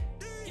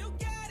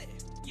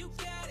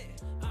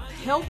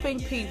 Helping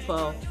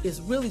people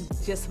is really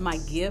just my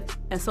gift.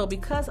 And so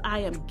because I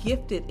am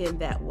gifted in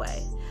that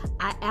way,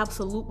 I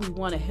absolutely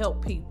want to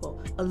help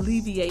people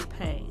alleviate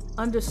pain.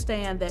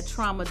 Understand that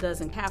trauma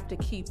doesn't have to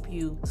keep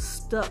you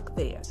stuck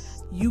there.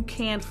 You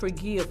can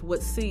forgive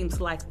what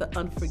seems like the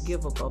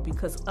unforgivable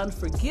because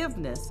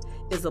unforgiveness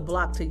is a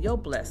block to your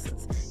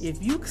blessings.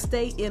 If you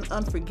stay in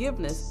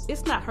unforgiveness,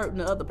 it's not hurting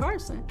the other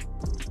person.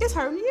 It's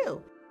hurting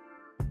you.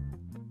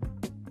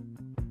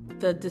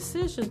 The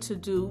decision to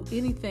do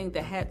anything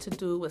that had to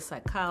do with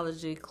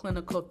psychology,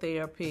 clinical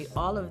therapy,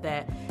 all of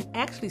that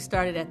actually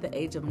started at the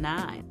age of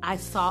 9. I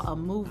saw a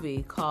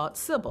movie called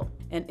Sybil.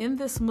 And in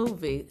this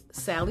movie,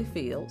 Sally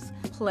Fields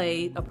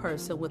played a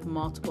person with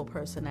multiple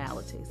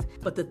personalities.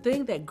 But the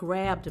thing that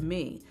grabbed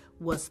me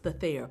was the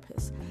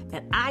therapist.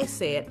 And I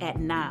said at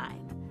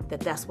 9,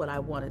 that's what I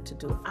wanted to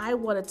do. I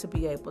wanted to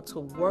be able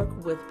to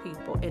work with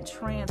people and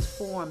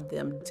transform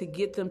them to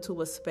get them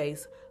to a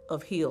space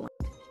of healing.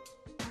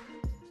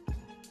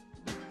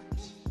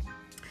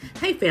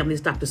 Hey family,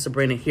 it's Dr.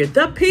 Sabrina here,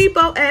 the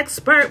People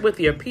Expert with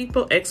your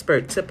People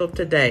Expert tip of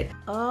today.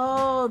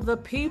 Oh, the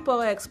People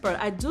Expert.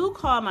 I do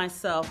call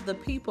myself the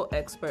People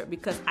Expert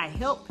because I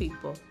help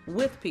people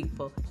with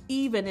people,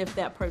 even if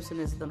that person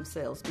is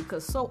themselves.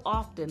 Because so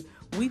often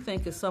we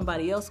think it's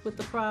somebody else with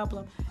the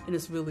problem, and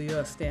it's really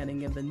us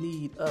standing in the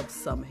need of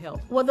some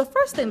help. Well, the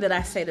first thing that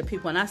I say to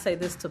people, and I say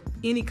this to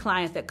any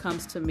client that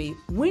comes to me,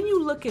 when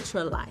you look at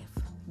your life,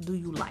 do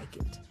you like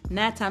it?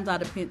 9 times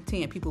out of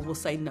 10, people will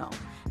say no.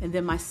 And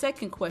then my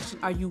second question,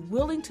 are you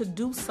willing to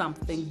do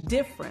something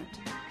different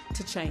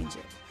to change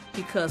it?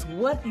 Because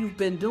what you've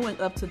been doing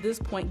up to this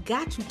point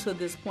got you to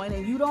this point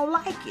and you don't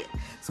like it.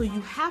 So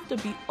you have to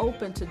be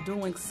open to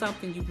doing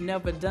something you've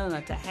never done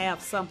or to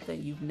have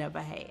something you've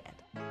never had.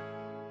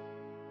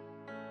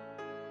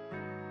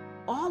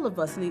 All of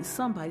us need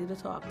somebody to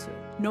talk to.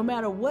 No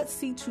matter what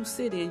seat you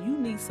sit in, you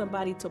need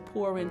somebody to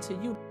pour into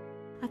you.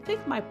 I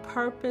think my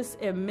purpose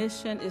and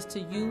mission is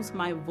to use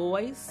my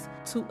voice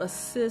to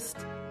assist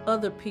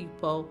other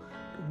people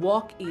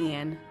walk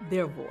in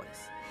their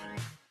voice.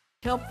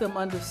 Help them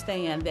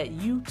understand that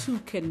you too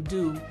can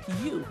do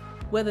you.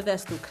 Whether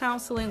that's through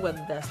counseling,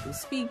 whether that's through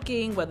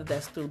speaking, whether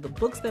that's through the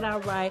books that I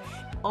write,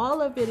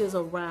 all of it is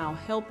around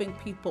helping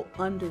people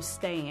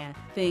understand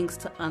things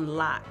to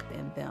unlock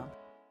in them.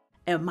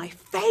 And my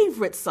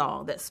favorite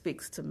song that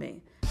speaks to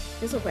me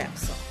is a rap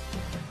song.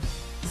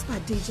 It's by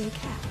DJ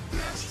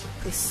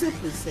Khaled. It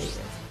simply says,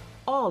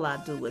 all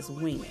I do is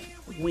win,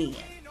 win,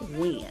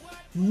 win,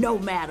 no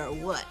matter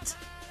what.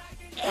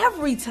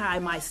 Every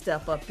time I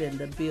step up in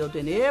the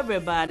building,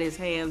 everybody's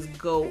hands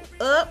go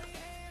up,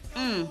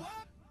 and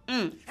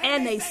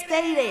they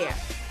stay there.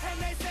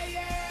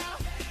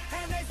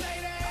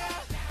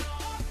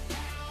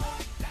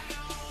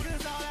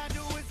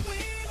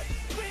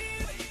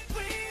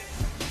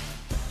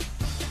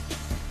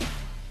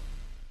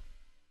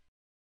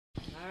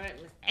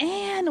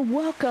 And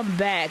welcome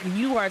back.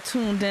 You are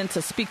tuned in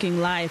to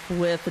Speaking Life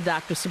with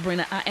Dr.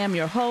 Sabrina. I am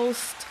your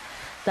host,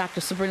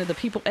 Dr. Sabrina, the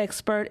people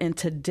expert, and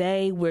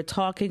today we're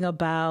talking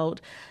about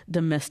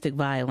domestic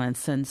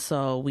violence. And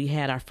so we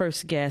had our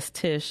first guest,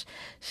 Tish.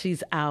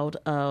 She's out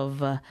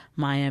of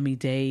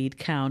Miami-Dade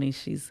County.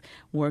 She's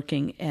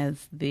working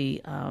as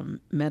the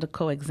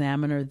medical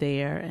examiner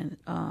there,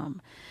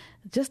 and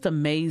just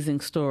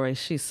amazing story.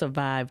 She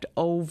survived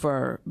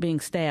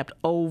being stabbed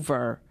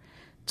over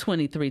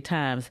 23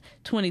 times.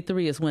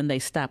 23 is when they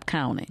stopped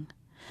counting.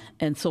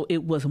 And so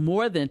it was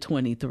more than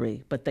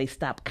 23, but they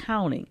stopped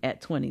counting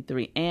at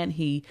 23. And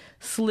he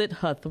slit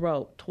her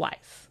throat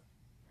twice.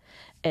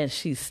 And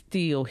she's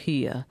still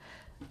here.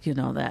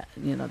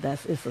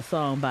 It's a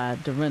song by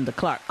Dorinda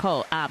Clark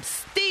Cole. I'm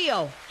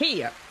still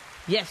here.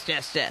 Yes,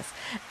 yes, yes.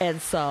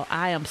 And so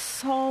I am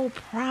so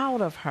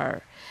proud of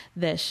her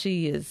that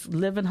she is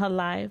living her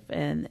life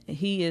and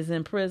he is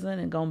in prison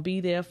and going to be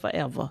there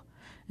forever.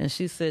 And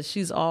she said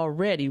she's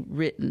already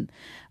written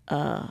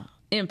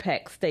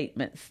impact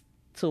statements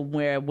to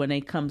where when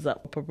it comes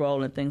up with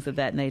parole and things of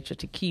that nature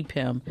to keep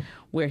him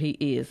where he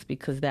is,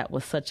 because that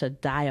was such a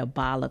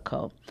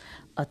diabolical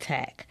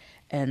attack.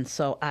 And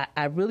so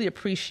I really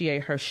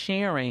appreciate her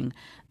sharing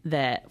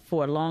that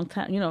for a long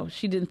time.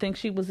 She didn't think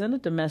she was in a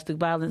domestic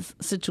violence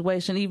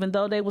situation, even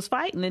though they was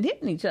fighting and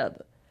hitting each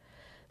other.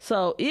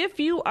 So if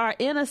you are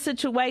in a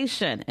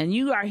situation and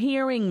you are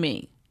hearing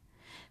me,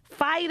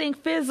 fighting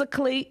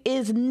physically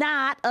is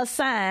not a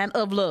sign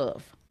of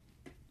love.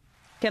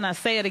 Can I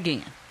say it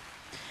again?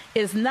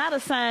 It's not a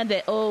sign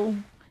that,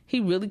 he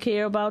really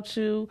care about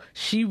you,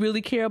 she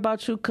really care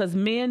about you, because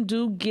men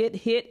do get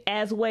hit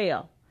as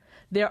well.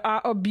 There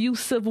are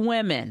abusive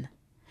women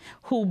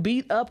who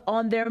beat up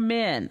on their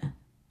men.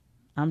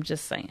 I'm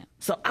just saying.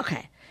 So,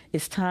 okay,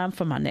 it's time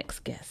for my next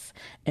guest.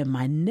 And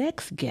my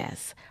next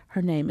guest,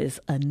 her name is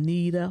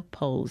Anita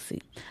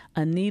Posey.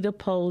 Anita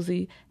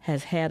Posey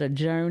has had a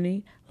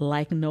journey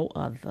like no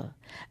other.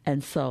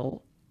 And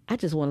so I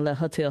just want to let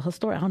her tell her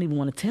story. I don't even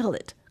want to tell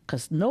it,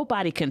 because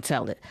nobody can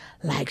tell it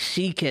like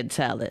she can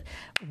tell it.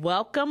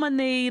 Welcome,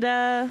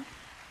 Anita.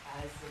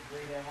 Hi,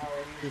 Sabrina. How are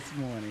you this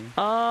morning?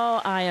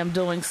 Oh, I am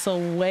doing so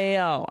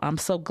well. I'm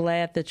so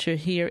glad that you're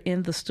here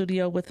in the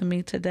studio with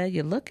me today.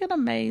 You're looking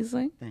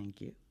amazing.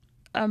 Thank you.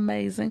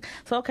 Amazing.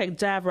 So, okay,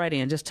 dive right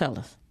in. Just tell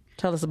us.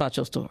 Tell us about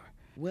your story.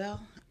 Well,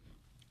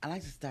 I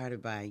like to start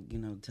it by,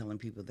 telling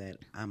people that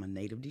I'm a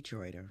native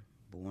Detroiter,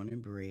 born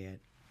and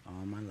bred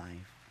all my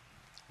life.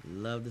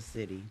 Love the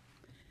city.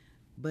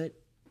 But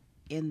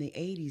in the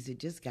 80s, it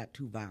just got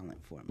too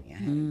violent for me. I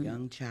had a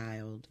young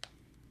child,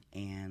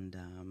 and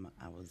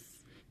I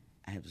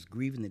was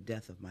grieving the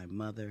death of my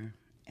mother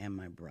and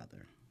my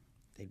brother.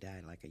 They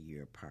died like a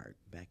year apart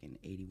back in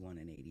 81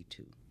 and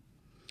 82.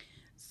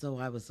 So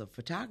I was a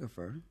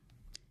photographer,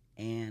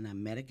 and I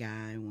met a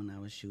guy when I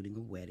was shooting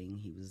a wedding.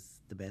 He was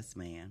the best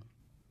man,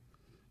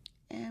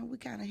 and we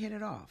kind of hit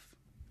it off.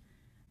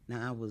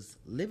 Now, I was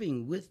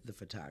living with the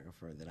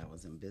photographer that I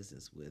was in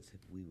business with.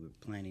 We were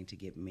planning to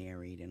get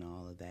married and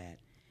all of that.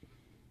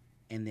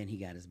 And then he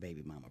got his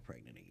baby mama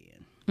pregnant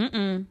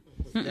again.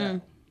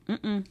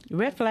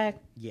 Red flag.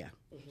 Yeah.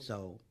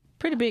 So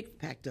pretty big.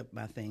 Packed up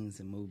my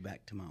things and moved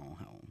back to my own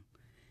home.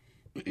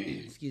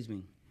 Excuse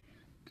me.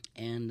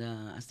 And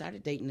I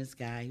started dating this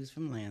guy. He was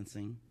from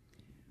Lansing.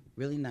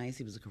 Really nice.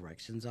 He was a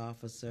corrections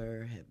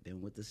officer, had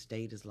been with the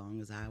state as long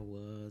as I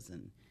was,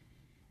 and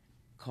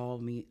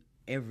called me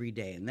every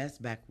day. And that's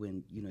back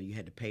when, you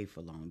had to pay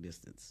for long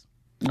distance.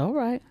 All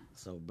right.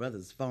 So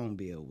brother's phone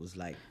bill was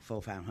like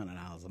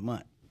 $400-500 a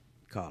month,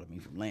 calling me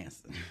from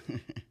Lansing.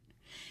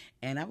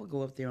 And I would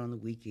go up there on the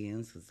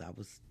weekends because I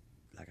was,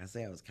 like I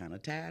said, I was kind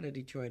of tired of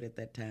Detroit at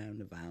that time.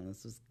 The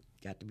violence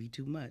got to be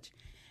too much.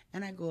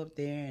 And I go up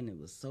there, and it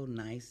was so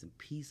nice and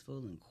peaceful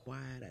and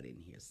quiet. I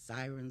didn't hear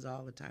sirens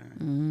all the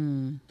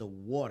time. The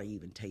water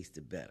even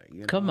tasted better.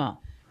 Come on.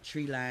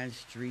 Tree-lined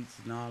streets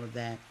and all of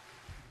that.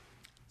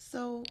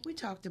 So we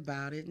talked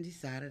about it and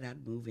decided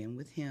I'd move in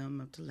with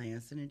him up to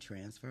Lansing and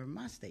transfer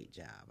my state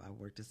job. I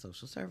worked at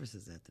social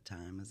services at the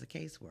time as a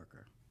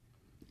caseworker,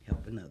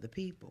 helping other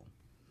people.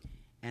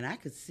 And I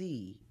could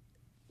see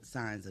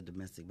signs of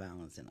domestic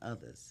violence in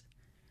others.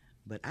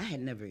 but I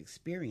had never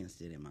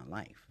experienced it in my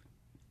life.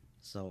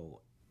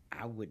 So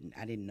I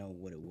didn't know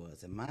what it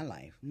was in my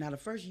life. Now, the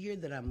first year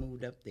that I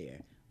moved up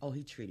there,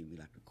 he treated me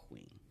like a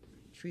queen.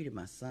 Treated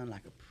my son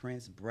like a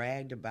prince,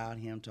 bragged about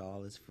him to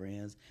all his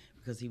friends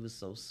because he was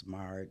so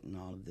smart and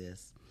all of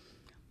this.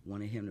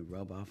 Wanted him to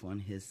rub off on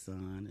his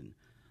son and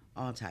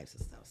all types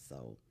of stuff.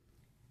 So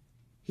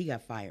he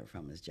got fired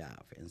from his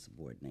job for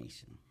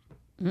insubordination.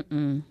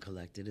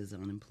 Collected his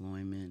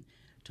unemployment,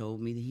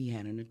 told me that he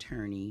had an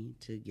attorney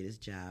to get his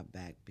job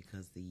back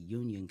because the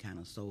union kind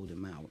of sold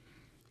him out.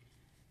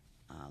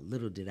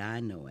 Little did I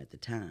know at the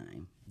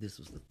time, this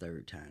was the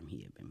third time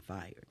he had been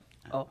fired.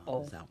 I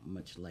was out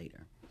much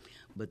later.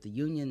 But the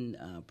union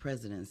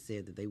president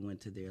said that they went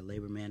to their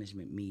labor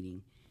management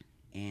meeting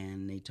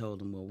and they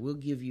told him, well, we'll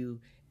give you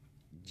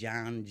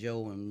John,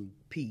 Joe, and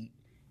Pete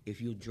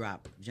if you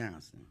drop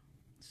Johnson.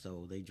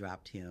 So they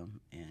dropped him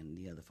and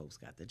the other folks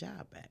got the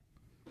job back.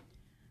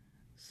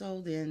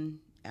 So then,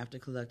 after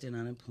collecting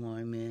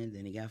unemployment,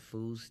 then he got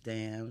food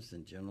stamps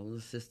and general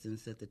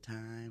assistance at the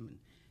time, and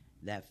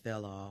that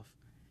fell off.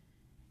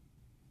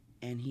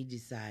 And he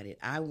decided,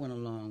 I went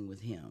along with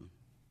him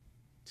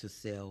to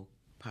sell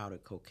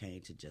powdered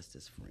cocaine to just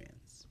his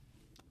friends.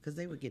 Because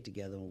they would get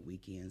together on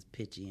weekends,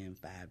 pitch in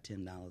 $5,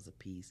 $10 a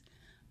piece,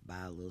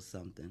 buy a little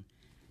something,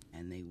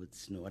 and they would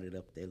snort it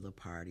up their little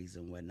parties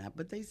and whatnot.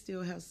 But they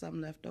still have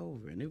some left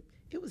over. And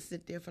it would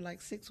sit there for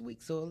like 6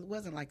 weeks, so it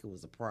wasn't like it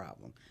was a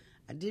problem.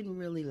 I didn't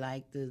really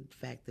like the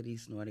fact that he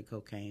snorted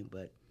cocaine,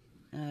 but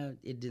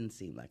it didn't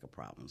seem like a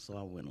problem, so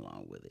I went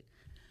along with it.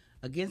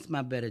 Against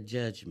my better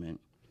judgment,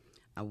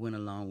 I went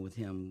along with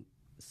him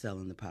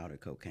selling the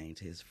powdered cocaine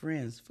to his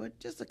friends for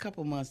just a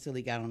couple months till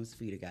he got on his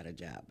feet and got a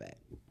job back.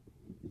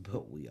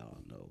 But we all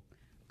know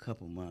a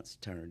couple months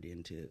turned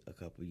into a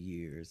couple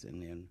years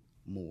and then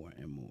more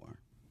and more.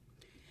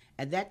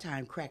 At that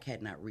time, crack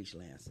had not reached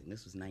Lansing.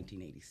 This was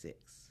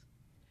 1986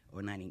 or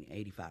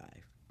 1985.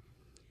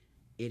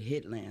 It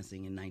hit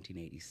Lansing in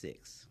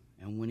 1986.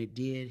 And when it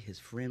did, his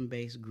friend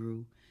base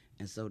grew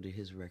and so did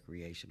his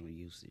recreational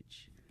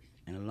usage.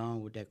 And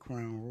along with that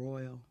Crown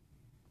Royal,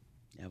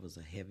 that was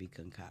a heavy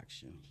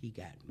concoction. He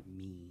got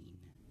mean.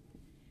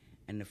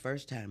 And the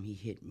first time he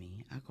hit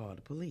me, I called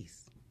the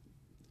police.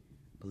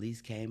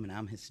 Police came and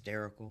I'm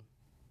hysterical.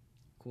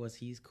 Of course,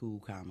 he's cool,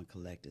 calm, and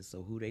collected.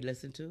 So who they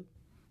listen to?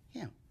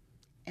 Him.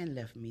 And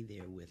left me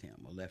there with him,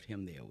 or left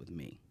him there with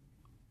me.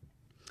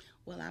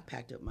 Well, I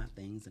packed up my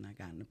things and I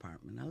got an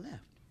apartment and I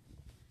left.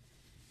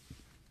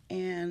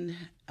 And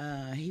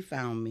he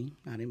found me.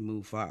 I didn't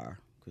move far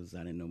because I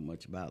didn't know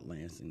much about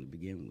Lansing to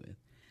begin with.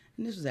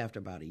 And this was after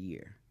about a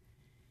year.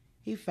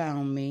 He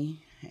found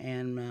me,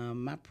 and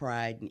my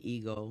pride and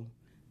ego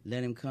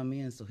let him come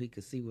in so he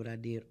could see what I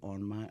did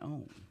on my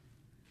own.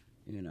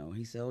 You know,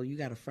 he said, you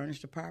got a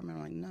furnished apartment?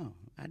 I'm like, no,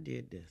 I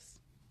did this.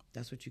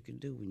 That's what you can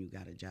do when you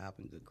got a job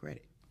and good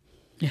credit.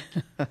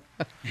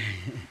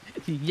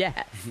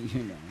 Yes.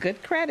 You know,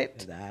 good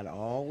credit. I'd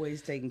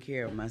always taken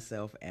care of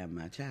myself and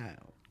my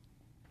child.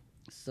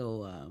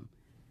 So,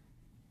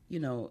 you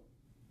know,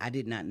 I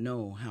did not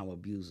know how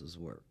abusers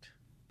worked.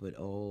 But,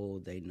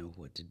 they know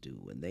what to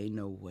do, and they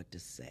know what to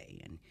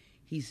say. And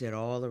he said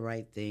all the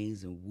right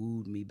things and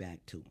wooed me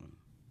back to him.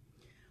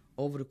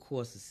 Over the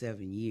course of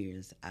 7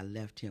 years, I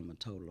left him a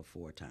total of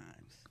 4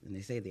 times. And they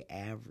say the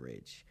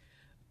average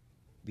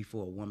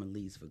before a woman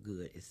leaves for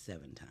good is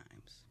 7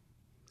 times.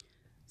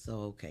 So,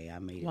 okay, I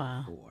made it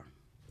 4.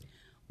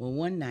 Well,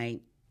 one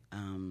night,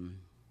 I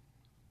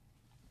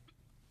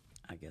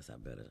guess I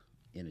better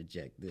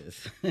interject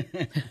this.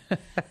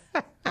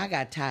 I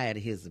got tired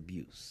of his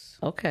abuse.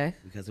 Okay.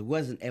 Because it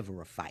wasn't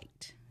ever a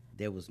fight.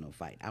 There was no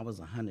fight. I was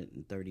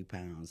 130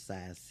 pounds,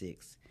 size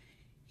 6.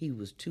 He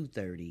was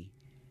 230,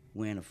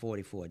 wearing a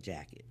 44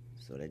 jacket.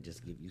 So that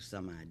just gives you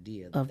some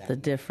idea of the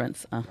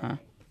difference. Right.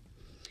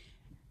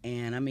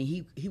 And, I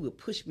mean, he would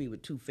push me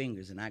with 2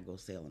 fingers, and I'd go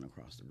sailing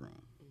across the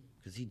room.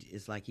 Because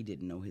it's like he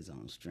didn't know his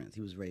own strength.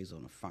 He was raised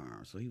on a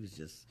farm, so he was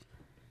just...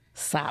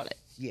 solid.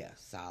 Yeah,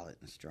 solid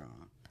and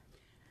strong.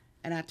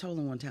 And I told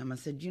him one time, I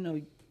said, you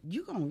know,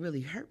 you're going to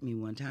really hurt me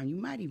one time. You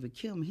might even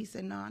kill me. He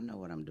said, no, I know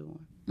what I'm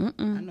doing.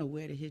 I know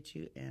where to hit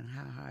you and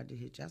how hard to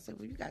hit you. I said,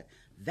 well, you got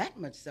that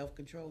much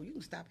self-control. You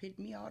can stop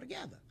hitting me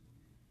altogether.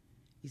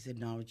 He said,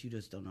 no, but you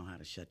just don't know how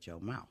to shut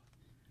your mouth.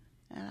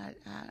 And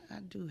I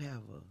do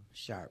have a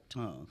sharp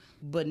tongue,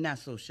 but not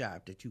so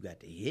sharp that you got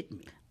to hit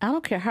me. I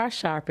don't care how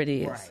sharp it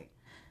is.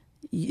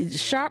 Right.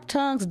 Sharp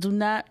tongues do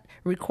not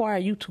require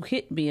you to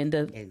hit me and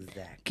to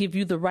give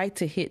you the right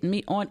to hit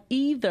me on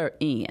either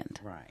end.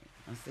 Right.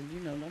 I said, you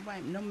know,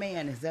 no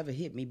man has ever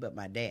hit me but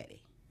my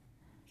daddy.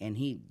 And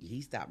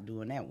he stopped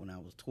doing that when I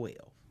was 12,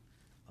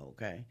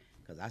 okay?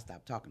 Because I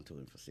stopped talking to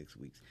him for 6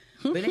 weeks.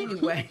 But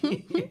anyway,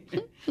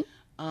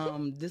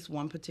 this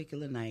one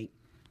particular night,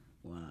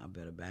 well, I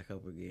better back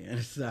up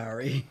again.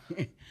 Sorry.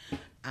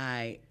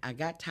 I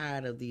got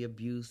tired of the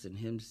abuse and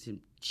him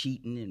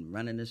cheating and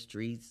running the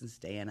streets and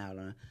staying out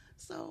on.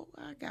 So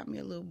I got me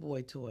a little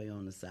boy toy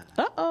on the side.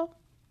 Uh-oh.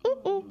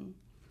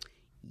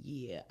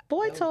 Yeah.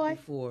 Boy that was toy.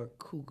 before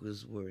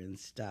cougars were in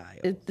style.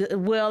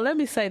 Well, let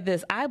me say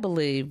this. I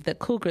believe that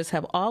cougars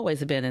have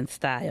always been in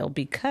style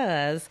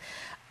because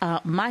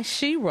my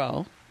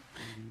shero,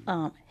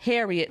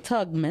 Harriet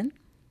Tubman,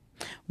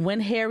 when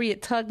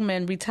Harriet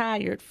Tubman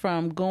retired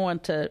from going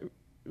to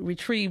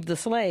retrieve the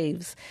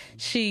slaves,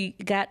 she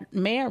got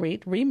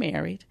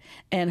remarried,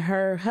 and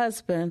her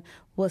husband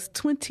was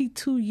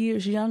 22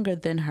 years younger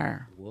than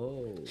her.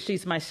 Whoa.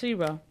 She's my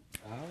shero.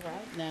 All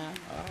right now.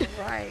 All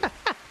right.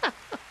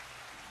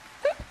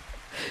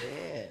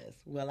 Yes.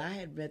 Well, I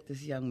had met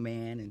this young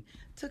man and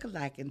took a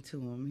liking to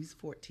him. He's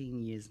 14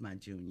 years my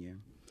junior.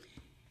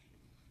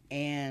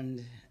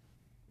 And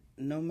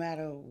no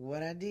matter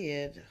what I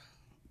did,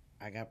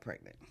 I got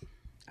pregnant.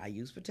 I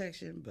used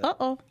protection, but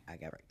I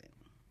got pregnant.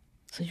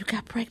 So you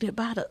got pregnant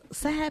by the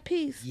side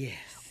piece? Yes.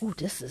 Oh,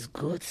 this is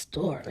good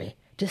story.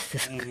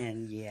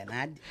 And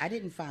I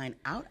didn't find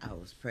out I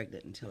was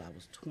pregnant until I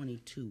was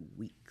 22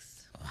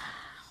 weeks. Wow.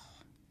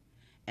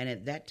 And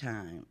at that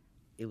time,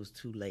 it was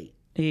too late.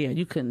 Yeah,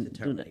 you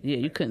couldn't do that. Yeah,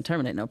 you couldn't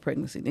terminate no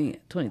pregnancy then.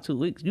 22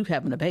 weeks, you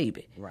having a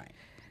baby. Right.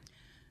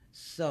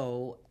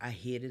 So I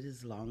hid it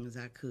as long as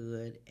I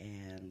could,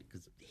 and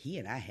because he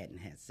and I hadn't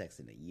had sex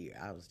in a year,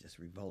 I was just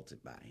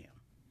revolted by him.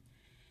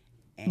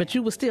 And, but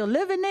you were still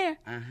living there?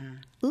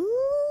 Uh-huh.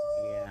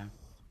 Ooh. Yeah.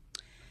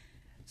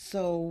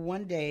 So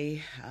one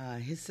day,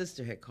 his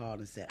sister had called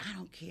and said, I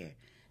don't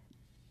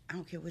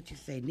care what you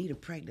say. Nita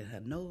pregnant. Her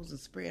nose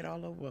is spread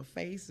all over her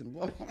face. And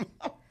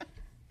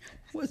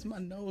what's my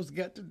nose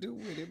got to do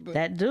with it? But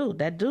that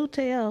do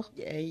tell.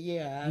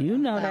 Yeah. You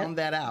know found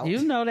that out.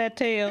 You know that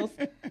tells.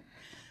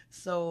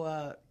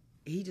 So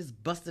he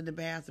just busted the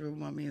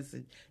bathroom on me and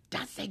said,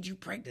 Dot said you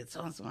pregnant,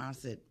 so and so. I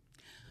said,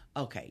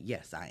 okay,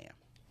 yes, I am.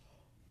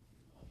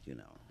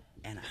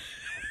 And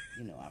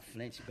I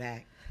flinched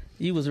back.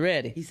 You was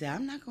ready. He said,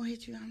 I'm not going to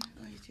hit you.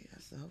 I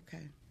said,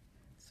 okay.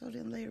 So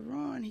then later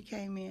on, he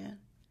came in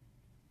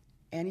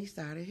and he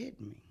started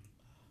hitting me.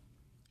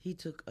 He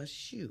took a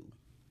shoe,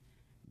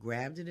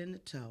 grabbed it in the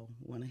toe,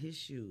 one of his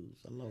shoes,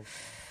 a loafer,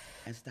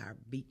 and started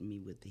beating me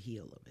with the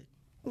heel of it.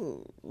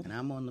 Ooh. And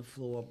I'm on the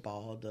floor,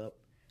 balled up,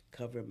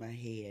 covering my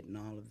head and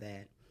all of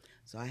that.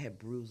 So I had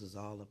bruises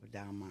all up and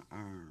down my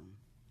arm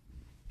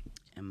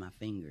and my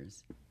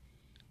fingers.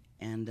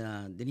 And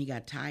then he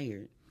got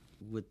tired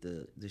with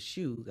the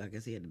shoe. I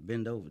guess he had to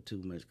bend over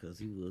too much because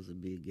he was a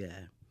big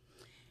guy.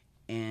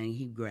 And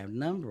he grabbed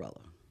an umbrella,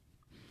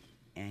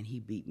 and he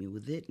beat me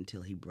with it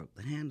until he broke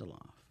the handle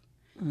off.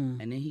 And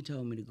then he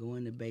told me to go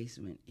in the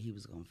basement. He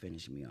was going to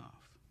finish me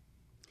off.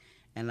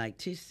 And like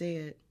Tish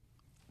said,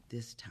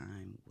 this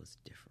time was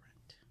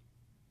different.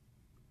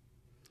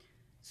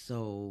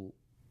 So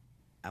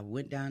I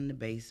went down in the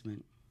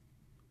basement.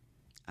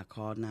 I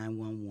called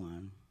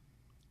 911,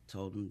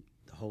 told him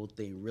the whole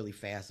thing really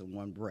fast in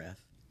one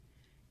breath.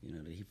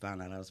 That he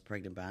found out I was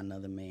pregnant by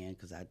another man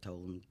because I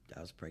told him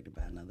I was pregnant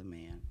by another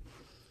man.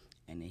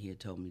 And then he had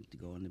told me to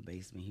go in the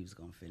basement. He was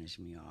going to finish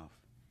me off.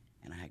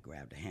 And I had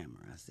grabbed a hammer.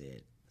 I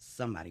said,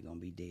 somebody going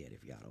to be dead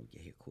if y'all don't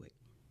get here quick.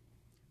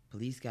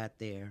 Police got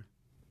there.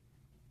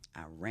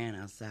 I ran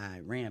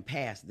outside, ran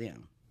past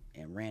them,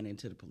 and ran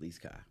into the police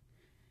car.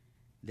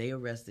 They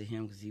arrested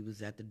him because he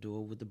was at the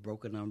door with the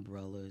broken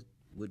umbrella,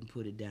 wouldn't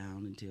put it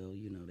down until,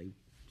 they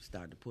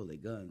started to pull their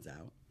guns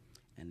out,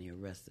 and they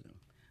arrested him.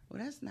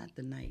 Well, that's not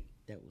the night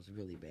that was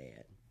really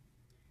bad.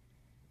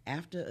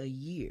 After a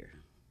year,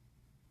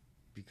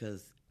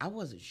 because I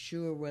wasn't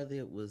sure whether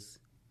it was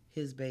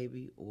his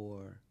baby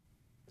or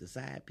the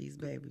side piece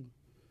baby,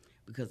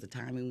 because the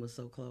timing was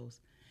so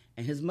close.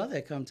 And his mother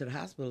had come to the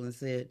hospital and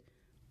said,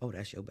 oh,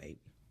 that's your baby.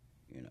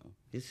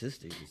 His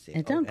sister just said,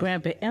 and don't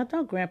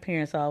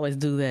grandparents always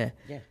do that?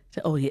 Yeah.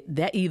 So, oh, yeah,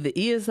 that either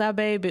is our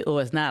baby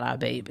or it's not our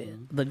baby.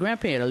 Mm-hmm. The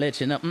grandparent will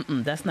let you know,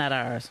 that's not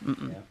ours.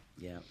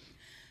 Yeah.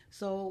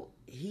 So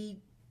he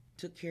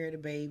took care of the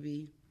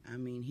baby. I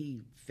mean,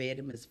 he fed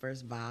him his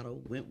first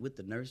bottle, went with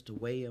the nurse to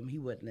weigh him. He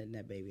wasn't letting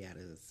that baby out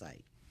of his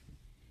sight.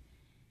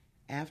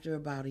 After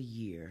about a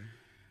year,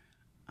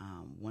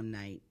 one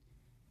night,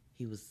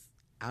 he was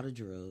out of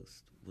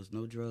drugs. Was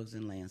no drugs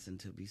in Lansing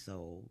to be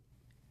sold.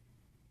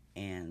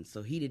 And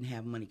so he didn't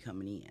have money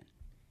coming in.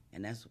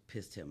 And that's what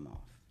pissed him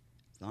off.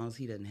 As long as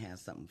he doesn't have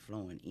something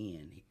flowing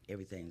in,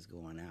 everything's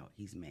going out.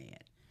 He's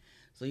mad.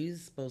 So he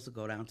was supposed to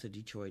go down to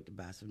Detroit to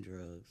buy some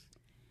drugs.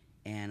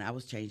 And I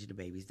was changing the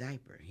baby's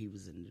diaper. He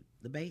was in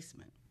the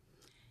basement.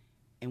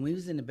 And when he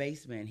was in the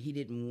basement, he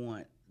didn't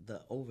want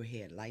the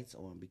overhead lights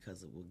on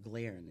because it would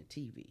glare in the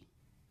TV.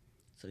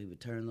 So he would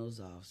turn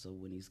those off. So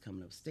when he was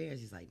coming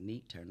upstairs, he's like,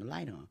 Neat, turn the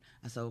light on.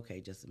 I said, okay,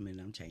 just a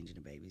minute, I'm changing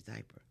the baby's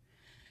diaper.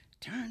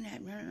 Turn that,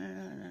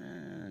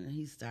 and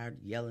he started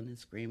yelling and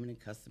screaming and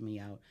cussing me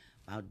out.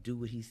 I'll do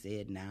what he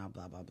said now,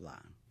 blah, blah, blah.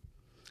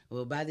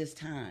 Well, by this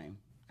time,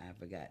 I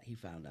forgot, he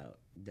found out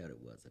that it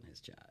wasn't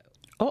his child.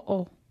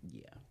 Uh-oh.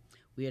 Yeah.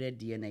 We had a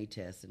DNA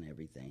test and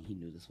everything. He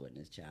knew this wasn't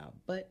his child.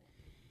 But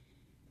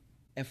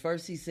at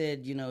first he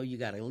said, you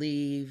got to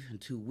leave in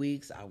 2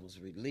 weeks. I was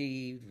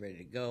relieved, ready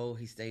to go.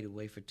 He stayed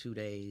away for 2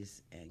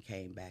 days and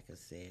came back and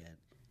said,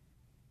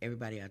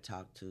 everybody I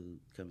talk to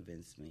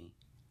convinced me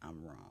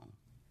I'm wrong.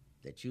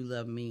 That you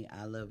love me,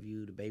 I love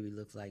you, the baby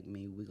looks like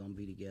me, we're going to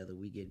be together,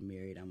 we get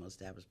married, I'm going to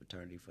establish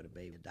paternity for the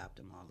baby, adopt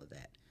him, all of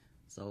that.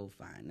 So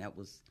fine. That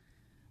was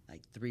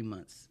like 3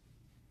 months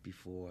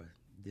before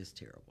this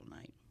terrible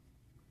night.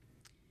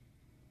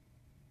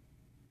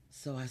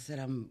 So I said,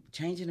 I'm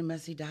changing a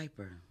messy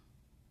diaper.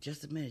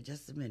 Just a minute,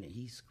 just a minute.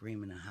 He's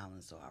screaming and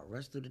hollering. So I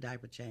rush through the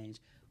diaper change,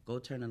 go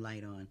turn the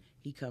light on.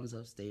 He comes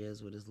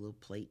upstairs with his little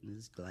plate and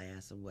his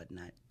glass and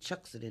whatnot,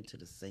 chucks it into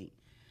the sink,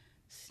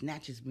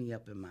 snatches me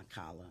up in my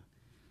collar,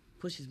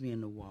 pushes me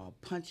in the wall,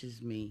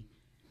 punches me,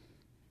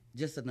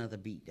 just another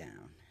beat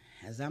down.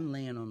 As I'm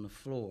laying on the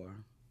floor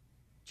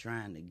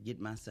trying to get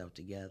myself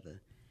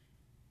together,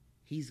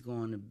 he's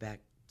going back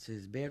to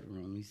his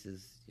bedroom. He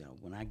says,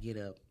 when I get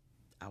up,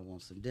 I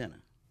want some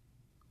dinner.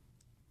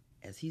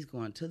 As he's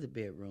going to the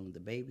bedroom,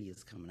 the baby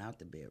is coming out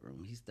the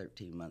bedroom. He's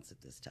 13 months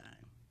at this time.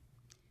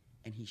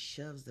 And he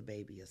shoves the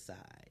baby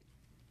aside.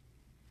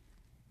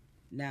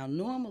 Now,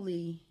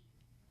 normally,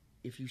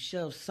 if you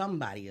shove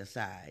somebody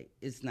aside,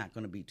 it's not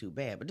going to be too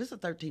bad. But this is a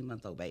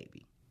 13-month-old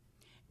baby.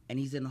 And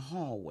he's in the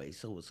hallway,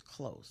 so it's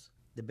close.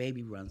 The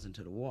baby runs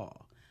into the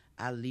wall.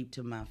 I leap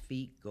to my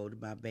feet, go to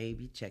my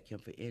baby, check him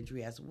for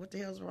injury. I said, what the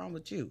hell's wrong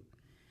with you?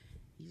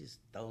 He just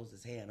throws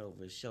his hand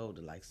over his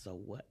shoulder like, so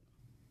what?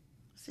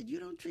 I said, you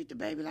don't treat the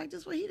baby like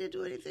this. Well, he didn't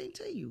do anything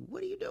to you.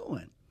 What are you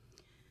doing?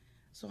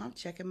 So I'm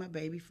checking my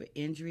baby for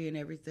injury and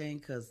everything,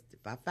 because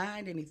if I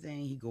find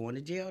anything, he going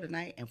to jail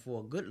tonight and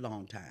for a good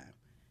long time.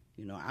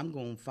 I'm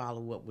going to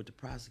follow up with the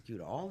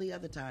prosecutor. All the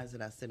other times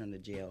that I sent him to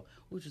jail,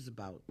 which was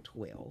about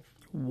 12.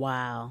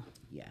 Wow.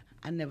 Yeah.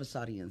 I never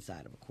saw the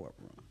inside of a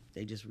courtroom.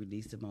 They just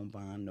released him on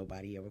bond.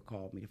 Nobody ever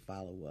called me to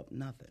follow up.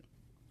 Nothing.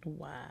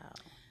 Wow.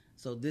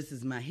 So this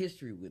is my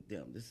history with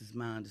them. This is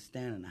my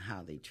understanding of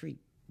how they treat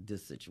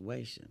this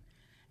situation.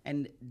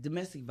 And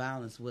domestic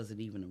violence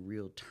wasn't even a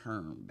real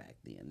term back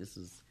then. This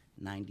was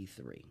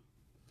 93.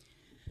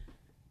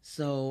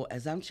 So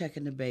as I'm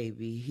checking the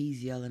baby,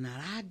 he's yelling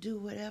out, I do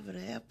whatever the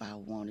F I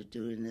want to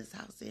do in this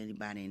house to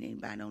anybody, and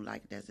anybody don't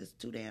like it, that's just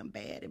too damn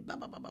bad, and blah,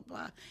 blah, blah, blah,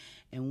 blah.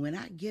 And when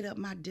I get up,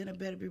 my dinner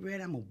better be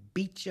ready. I'm going to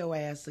beat your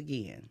ass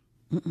again.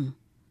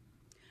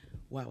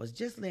 Well, I was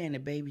just laying the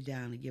baby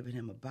down and giving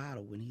him a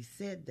bottle. When he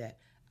said that,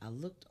 I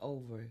looked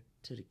over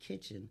to the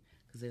kitchen,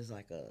 because there's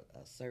like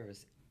a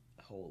service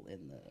hole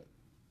in the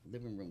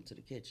living room to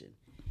the kitchen.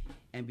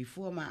 And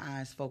before my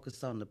eyes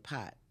focused on the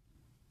pot,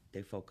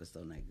 they focused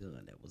on that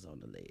gun that was on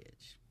the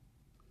ledge.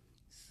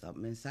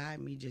 Something inside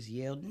me just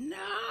yelled,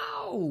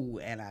 no!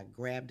 And I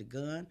grabbed the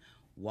gun,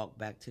 walked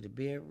back to the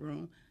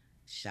bedroom,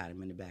 shot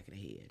him in the back of the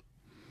head.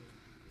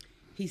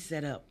 He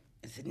sat up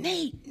and said,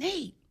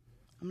 Nate!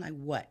 I'm like,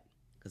 what?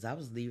 Because I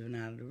was leaving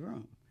out of the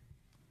room.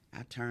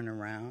 I turned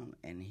around,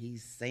 and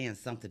he's saying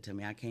something to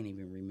me. I can't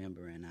even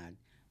remember, and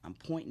I'm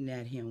pointing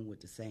at him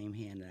with the same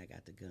hand that I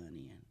got the gun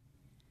in.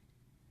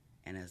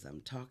 And as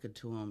I'm talking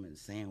to him and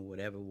saying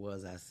whatever it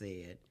was I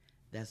said,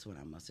 that's when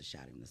I must have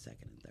shot him the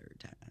second and third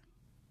time.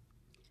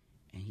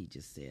 And he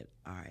just said,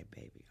 all right,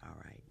 baby, all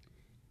right,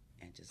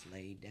 and just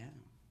laid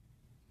down.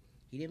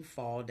 He didn't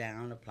fall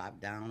down or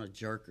plop down or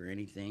jerk or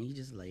anything. He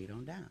just laid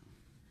on down.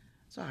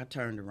 So I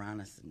turned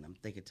around and I'm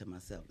thinking to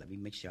myself, let me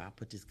make sure I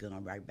put this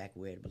gun right back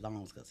where it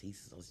belongs, because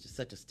he's just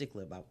such a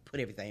stickler about put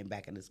everything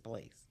back in its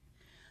place.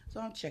 So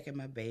I'm checking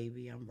my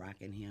baby, I'm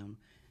rocking him,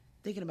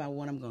 thinking about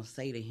what I'm going to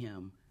say to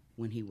him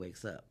when he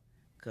wakes up,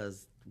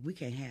 because we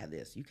can't have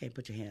this. You can't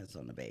put your hands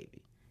on the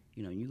baby.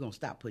 You're going to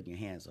stop putting your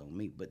hands on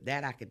me. But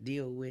that I could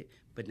deal with,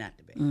 but not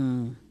the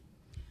baby.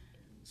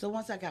 So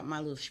once I got my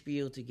little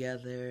spiel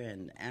together,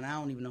 and I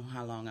don't even know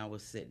how long I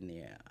was sitting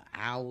there, an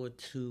hour,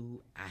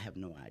 2, I have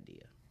no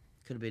idea.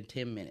 Could have been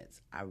 10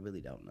 minutes. I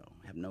really don't know.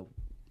 I have no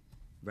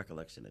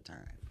recollection of time.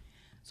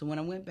 So when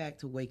I went back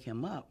to wake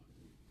him up,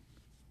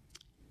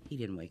 he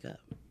didn't wake up.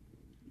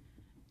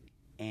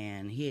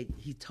 And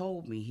he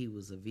told me he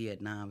was a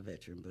Vietnam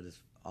veteran, but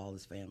all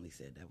his family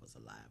said that was a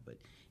lie. But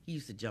he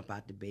used to jump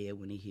out the bed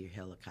when he hear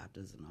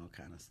helicopters and all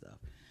kind of stuff.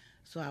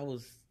 So I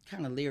was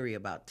kind of leery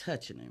about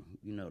touching him,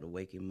 to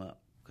wake him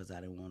up, because I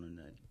didn't want him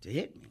to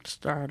hit me.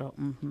 Startled.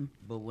 Mm-hmm.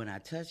 But when I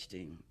touched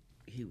him,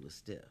 he was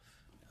stiff,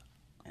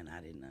 and I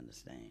didn't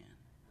understand.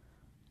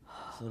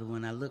 So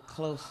when I looked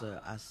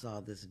closer, I saw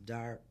this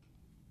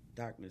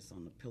darkness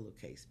on the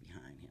pillowcase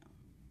behind him.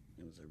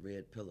 It was a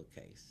red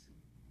pillowcase.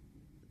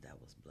 That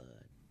was blood.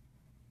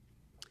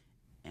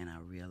 And I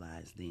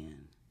realized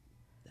then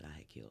that I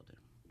had killed him.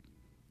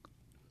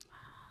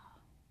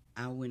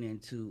 I went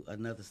into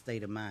another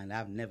state of mind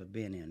I've never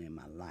been in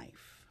my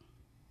life.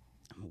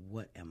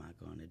 What am I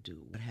going to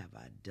do? What have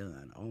I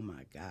done? Oh,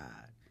 my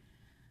God.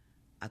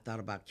 I thought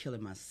about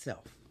killing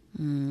myself.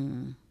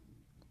 I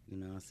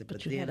said,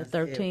 but you had a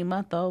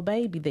 13-month-old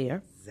baby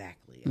there.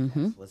 Exactly. And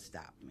that's what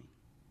stopped me.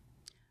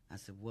 I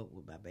said, what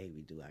would my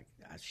baby do?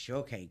 I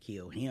sure can't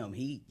kill him.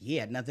 He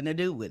had nothing to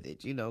do with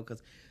it,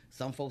 because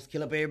some folks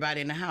kill up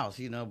everybody in the house,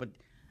 but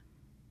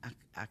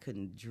I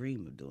couldn't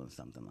dream of doing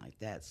something like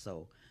that.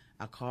 So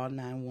I called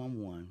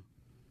 911,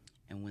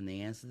 and when they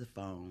answered the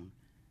phone,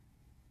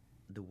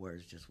 the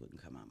words just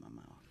wouldn't come out my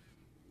mouth.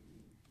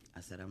 I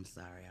said, I'm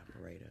sorry,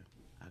 operator.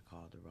 I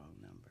called the wrong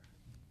number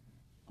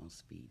on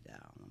speed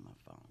dial on my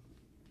phone.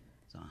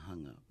 So I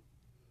hung up.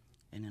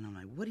 And then I'm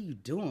like, what are you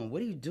doing?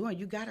 What are you doing?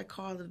 You got to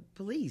call the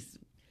police.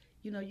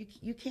 You know,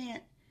 you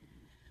can't.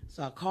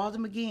 So I called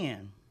them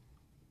again.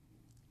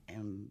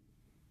 And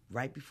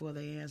right before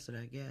they answered,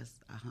 I guess,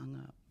 I hung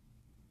up.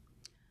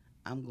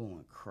 I'm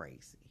going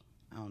crazy.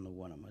 I don't know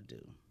what I'm going to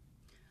do.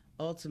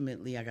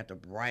 Ultimately, I got the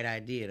bright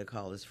idea to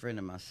call this friend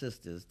of my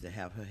sister's to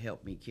have her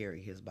help me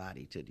carry his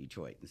body to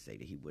Detroit and say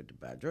that he went to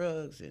buy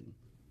drugs and,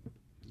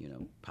 you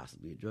know,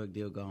 possibly a drug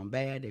deal gone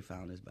bad. They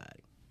found his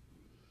body.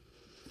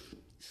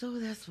 So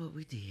that's what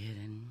we did,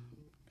 and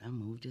I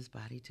moved his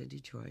body to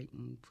Detroit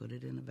and put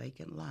it in a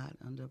vacant lot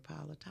under a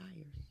pile of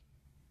tires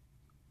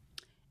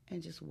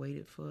and just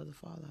waited for the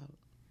fallout.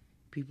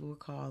 People were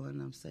calling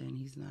them saying,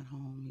 he's not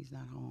home, he's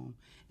not home.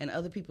 And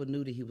other people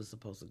knew that he was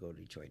supposed to go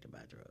to Detroit to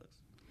buy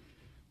drugs.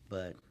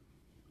 But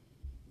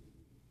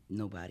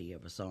nobody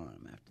ever saw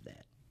him after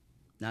that.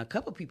 Now, a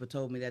couple people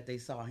told me that they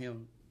saw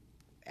him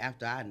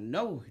after I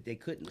know they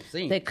couldn't have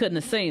seen him. They couldn't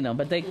have seen him,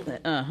 but they,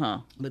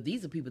 But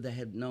these are people that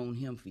had known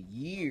him for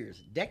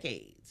years,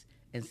 decades,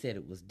 and said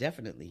it was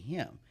definitely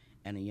him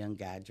and a young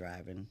guy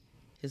driving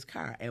his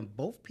car. And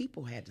both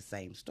people had the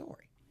same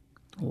story.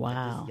 Wow.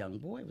 That this young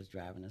boy was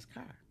driving his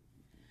car.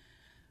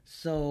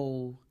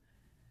 So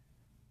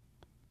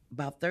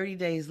about 30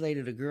 days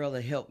later, the girl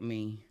that helped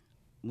me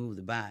move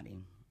the body,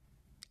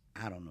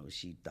 I don't know,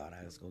 she thought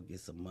I was going to get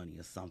some money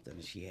or something,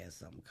 and she had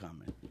something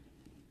coming.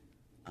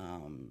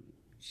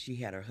 She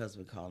had her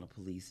husband call the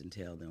police and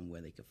tell them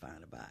where they could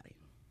find a body.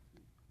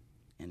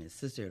 And his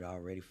sister had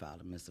already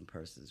filed a missing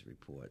persons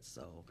report,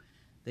 so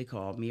they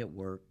called me at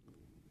work,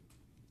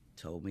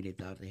 told me they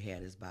thought they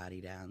had his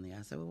body down there.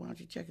 I said, well, why don't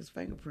you check his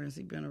fingerprints?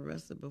 He'd been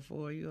arrested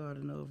before. You ought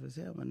to know if it's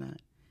him or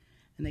not.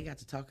 And they got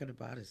to talking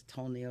about his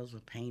toenails were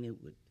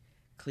painted with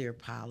clear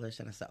polish.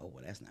 And I said, oh,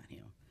 well, that's not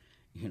him.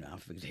 You know, I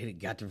figured they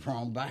got the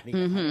wrong body.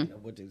 Mm-hmm. I didn't know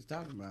what they was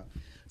talking about.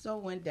 So I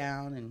went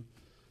down and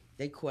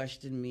they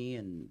questioned me,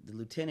 and the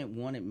lieutenant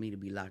wanted me to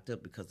be locked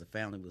up because the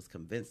family was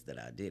convinced that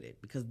I did it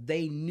because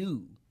they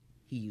knew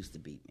he used to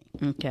beat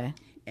me. Okay.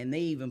 And they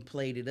even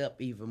played it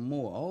up even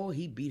more. Oh,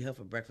 he beat her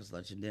for breakfast,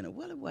 lunch, and dinner.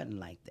 Well, it wasn't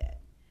like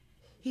that.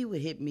 He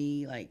would hit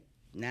me like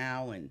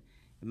now, and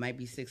it might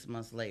be 6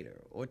 months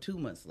later or 2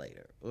 months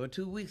later or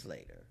 2 weeks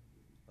later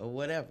or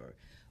whatever.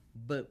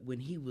 But when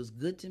he was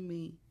good to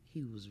me,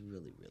 he was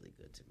really, really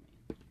good to me.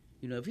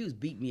 You know, if he was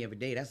beating me every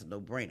day, that's a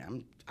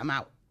no-brainer. I'm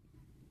out.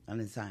 I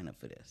didn't sign up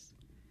for this.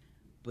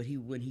 But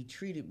when he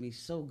treated me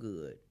so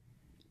good,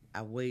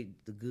 I weighed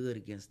the good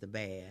against the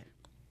bad.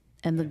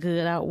 And the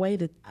good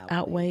outweighed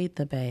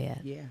the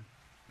bad. Yeah.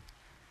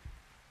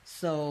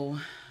 So,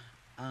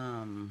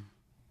 I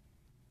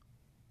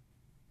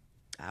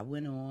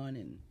went on,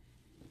 and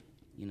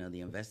you know,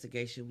 the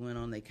investigation went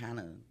on. They kind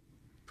of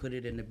put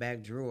it in the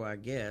back drawer, I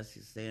guess.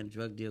 He's saying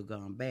drug deal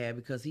gone bad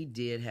because he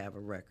did have a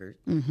record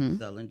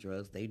selling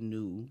drugs. They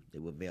knew. They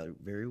were very,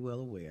 very well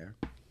aware.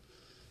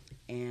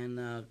 And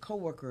a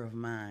coworker of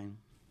mine.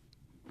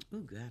 Oh,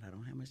 God, I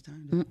don't have much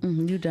time.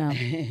 You don't.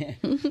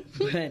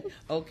 But,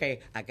 okay,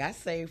 I got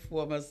saved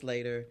 4 months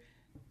later,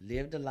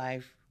 lived a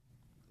life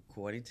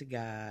according to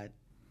God,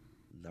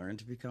 learned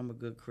to become a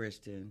good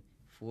Christian.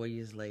 4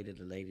 years later,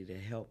 the lady that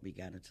helped me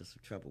got into some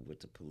trouble with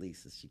the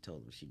police, and she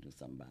told them she knew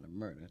something about a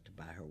murder to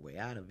buy her way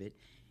out of it,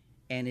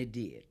 and it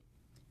did.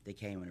 They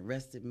came and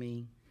arrested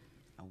me.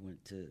 I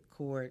went to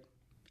court.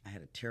 I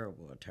had a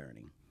terrible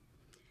attorney.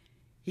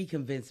 He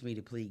convinced me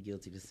to plead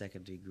guilty to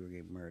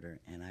second-degree murder,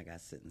 and I got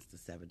sentenced to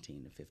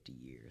 17 to 50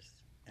 years.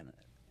 And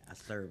I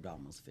served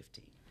almost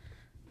 15.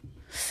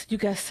 You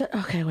got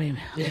okay, wait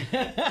a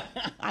minute.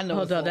 I know.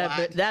 Hold on,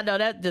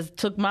 that just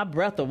took my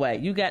breath away.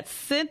 You got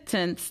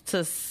sentenced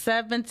to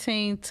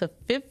 17 to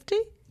 50?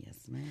 Yes,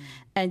 ma'am.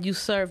 And you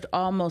served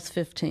almost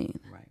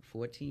 15. Right.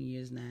 14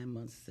 years, 9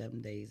 months,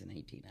 7 days, and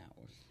 18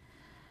 hours.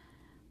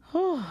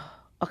 Whew.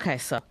 Okay,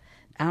 so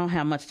I don't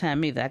have much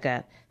time either. I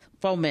got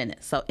 4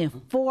 minutes. So in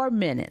 4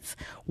 minutes,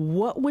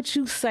 what would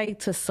you say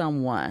to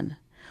someone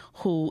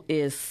who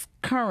is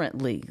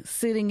currently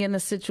sitting in a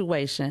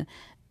situation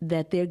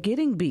that they're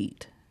getting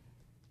beat?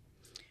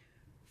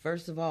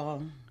 First of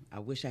all, I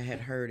wish I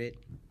had heard it.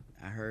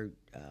 I heard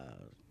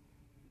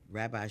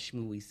Rabbi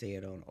Shmui say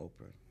it on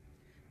Oprah.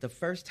 The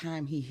first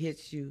time he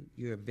hits you,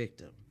 you're a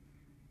victim.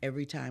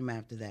 Every time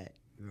after that,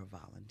 you're a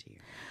volunteer.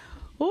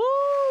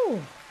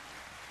 Ooh.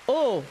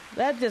 Oh,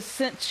 that just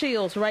sent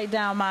chills right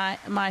down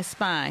my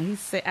spine. He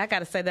said, I got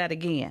to say that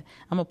again.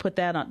 I'm going to put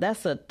that on.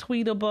 That's a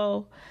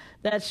tweetable.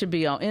 That should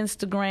be on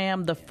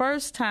Instagram. The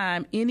first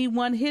time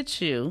anyone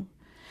hits you,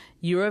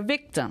 you're a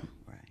victim.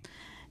 Right.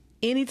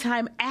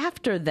 Anytime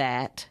after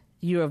that,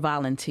 you're a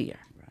volunteer.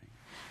 Right.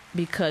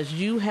 Because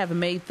you have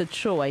made the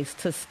choice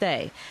to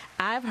stay.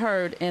 I've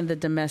heard in the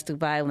domestic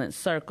violence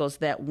circles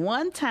that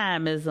 1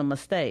 time is a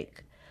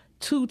mistake,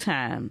 2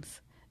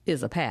 times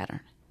is a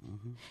pattern.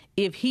 Mm-hmm.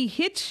 If he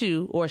hits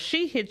you or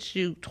she hits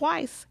you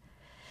twice,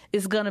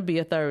 it's going to be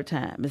a third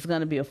time. It's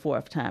going to be a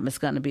fourth time. It's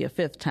going to be a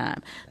fifth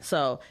time.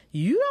 So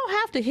you don't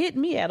have to hit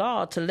me at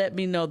all to let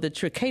me know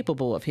that you're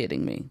capable of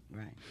hitting me.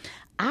 Right.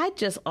 I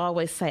just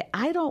always say,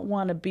 I don't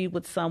want to be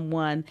with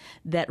someone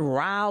that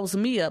riles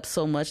me up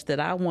so much that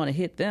I want to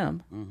hit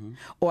them,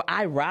 or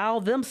I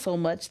rile them so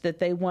much that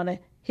they want to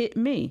hit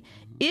me.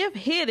 If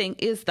hitting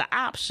is the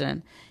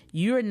option,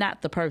 you're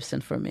not the person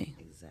for me.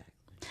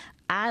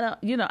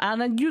 Exactly.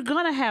 You're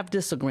going to have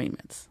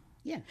disagreements.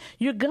 Yeah.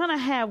 You're going to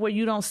have where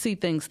you don't see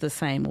things the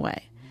same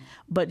way.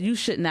 But you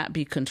should not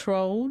be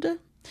controlled.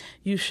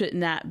 You should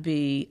not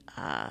be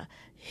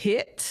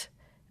hit,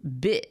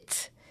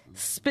 bit,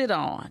 spit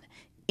on.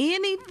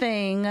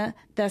 Anything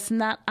that's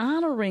not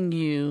honoring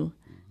you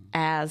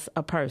as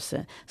a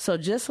person. So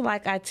just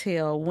like I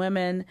tell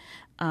women,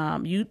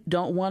 you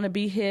don't want to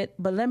be hit,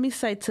 but let me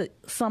say to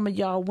some of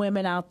y'all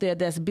women out there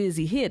that's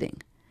busy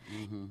hitting,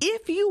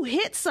 if you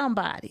hit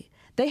somebody,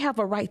 they have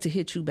a right to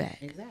hit you back.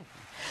 Exactly.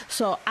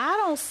 So I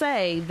don't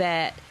say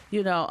that,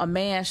 a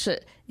man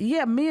should,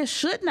 men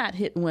should not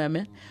hit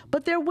women,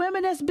 but there are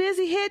women that's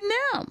busy hitting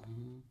them.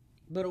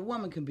 But a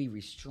woman can be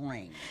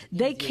restrained.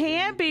 They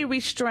can be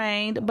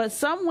restrained, but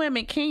some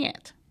women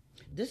can't.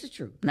 This is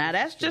true. Now,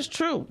 that's just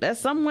true. That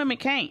some women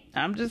can't.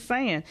 I'm just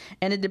saying.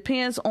 And it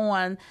depends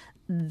on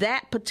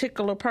that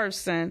particular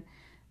person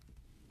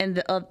and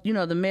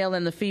the male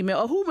and the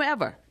female or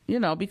whomever,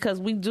 because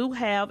we do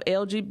have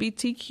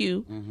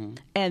LGBTQ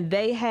and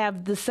they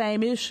have the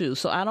same issues.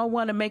 So I don't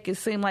want to make it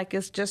seem like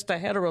it's just a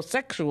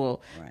heterosexual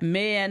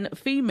man,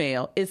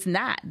 female. It's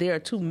not. There are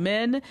two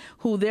men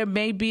who there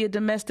may be a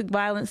domestic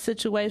violence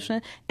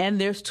situation, and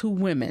there's two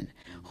women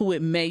who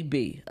it may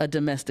be a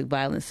domestic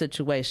violence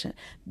situation.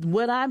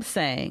 What I'm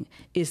saying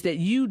is that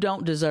you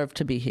don't deserve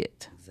to be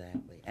hit.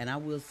 Exactly. And I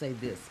will say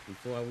this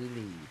before we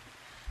leave.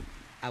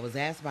 I was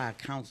asked by a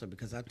counselor,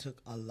 because I took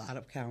a lot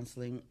of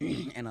counseling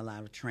and a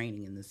lot of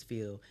training in this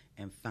field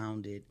and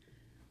founded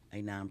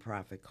a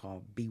nonprofit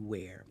called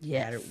Beware,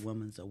 Battered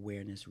Women's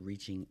Awareness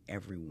Reaching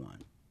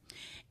Everyone.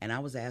 And I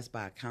was asked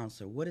by a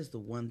counselor, what is the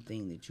one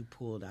thing that you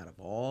pulled out of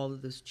all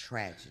of this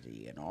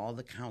tragedy and all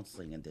the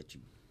counseling that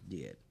you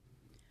did?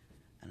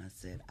 And I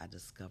said, I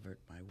discovered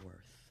my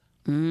worth.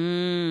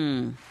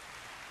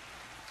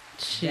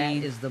 She that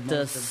is the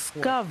most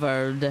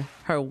discovered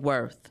her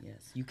worth.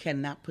 Yes. You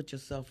cannot put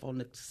yourself on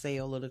the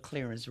sale or the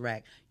clearance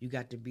rack. You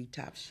got to be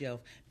top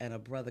shelf, and a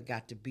brother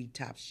got to be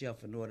top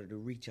shelf in order to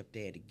reach up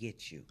there to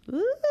get you.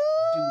 Ooh.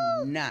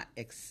 Do not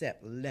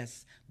accept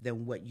less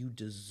than what you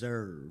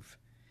deserve,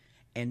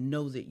 and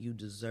know that you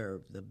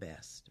deserve the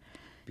best,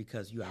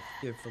 because you are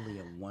fearfully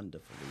and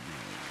wonderfully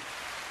made.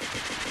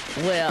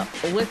 Well,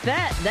 with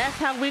that, that's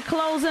how we're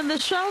closing the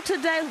show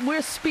today.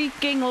 We're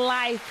speaking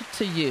life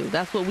to you.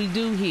 That's what we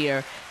do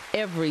here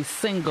every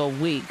single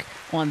week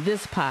on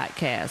this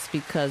podcast,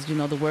 because,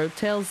 the word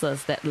tells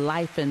us that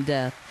life and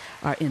death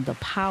are in the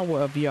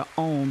power of your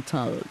own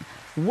tongue.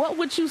 What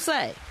would you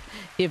say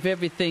if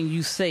everything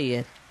you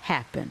said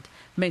happened?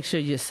 Make sure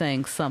you're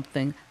saying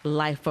something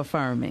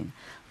life-affirming,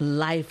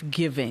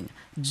 life-giving,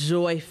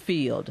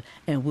 joy-filled,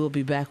 and we'll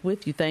be back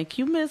with you. Thank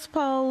you, Miss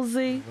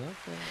Posey.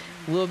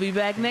 We'll be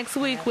back next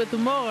week with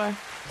more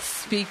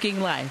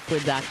Speaking Life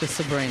with Dr.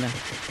 Sabrina.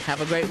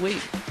 Have a great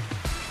week.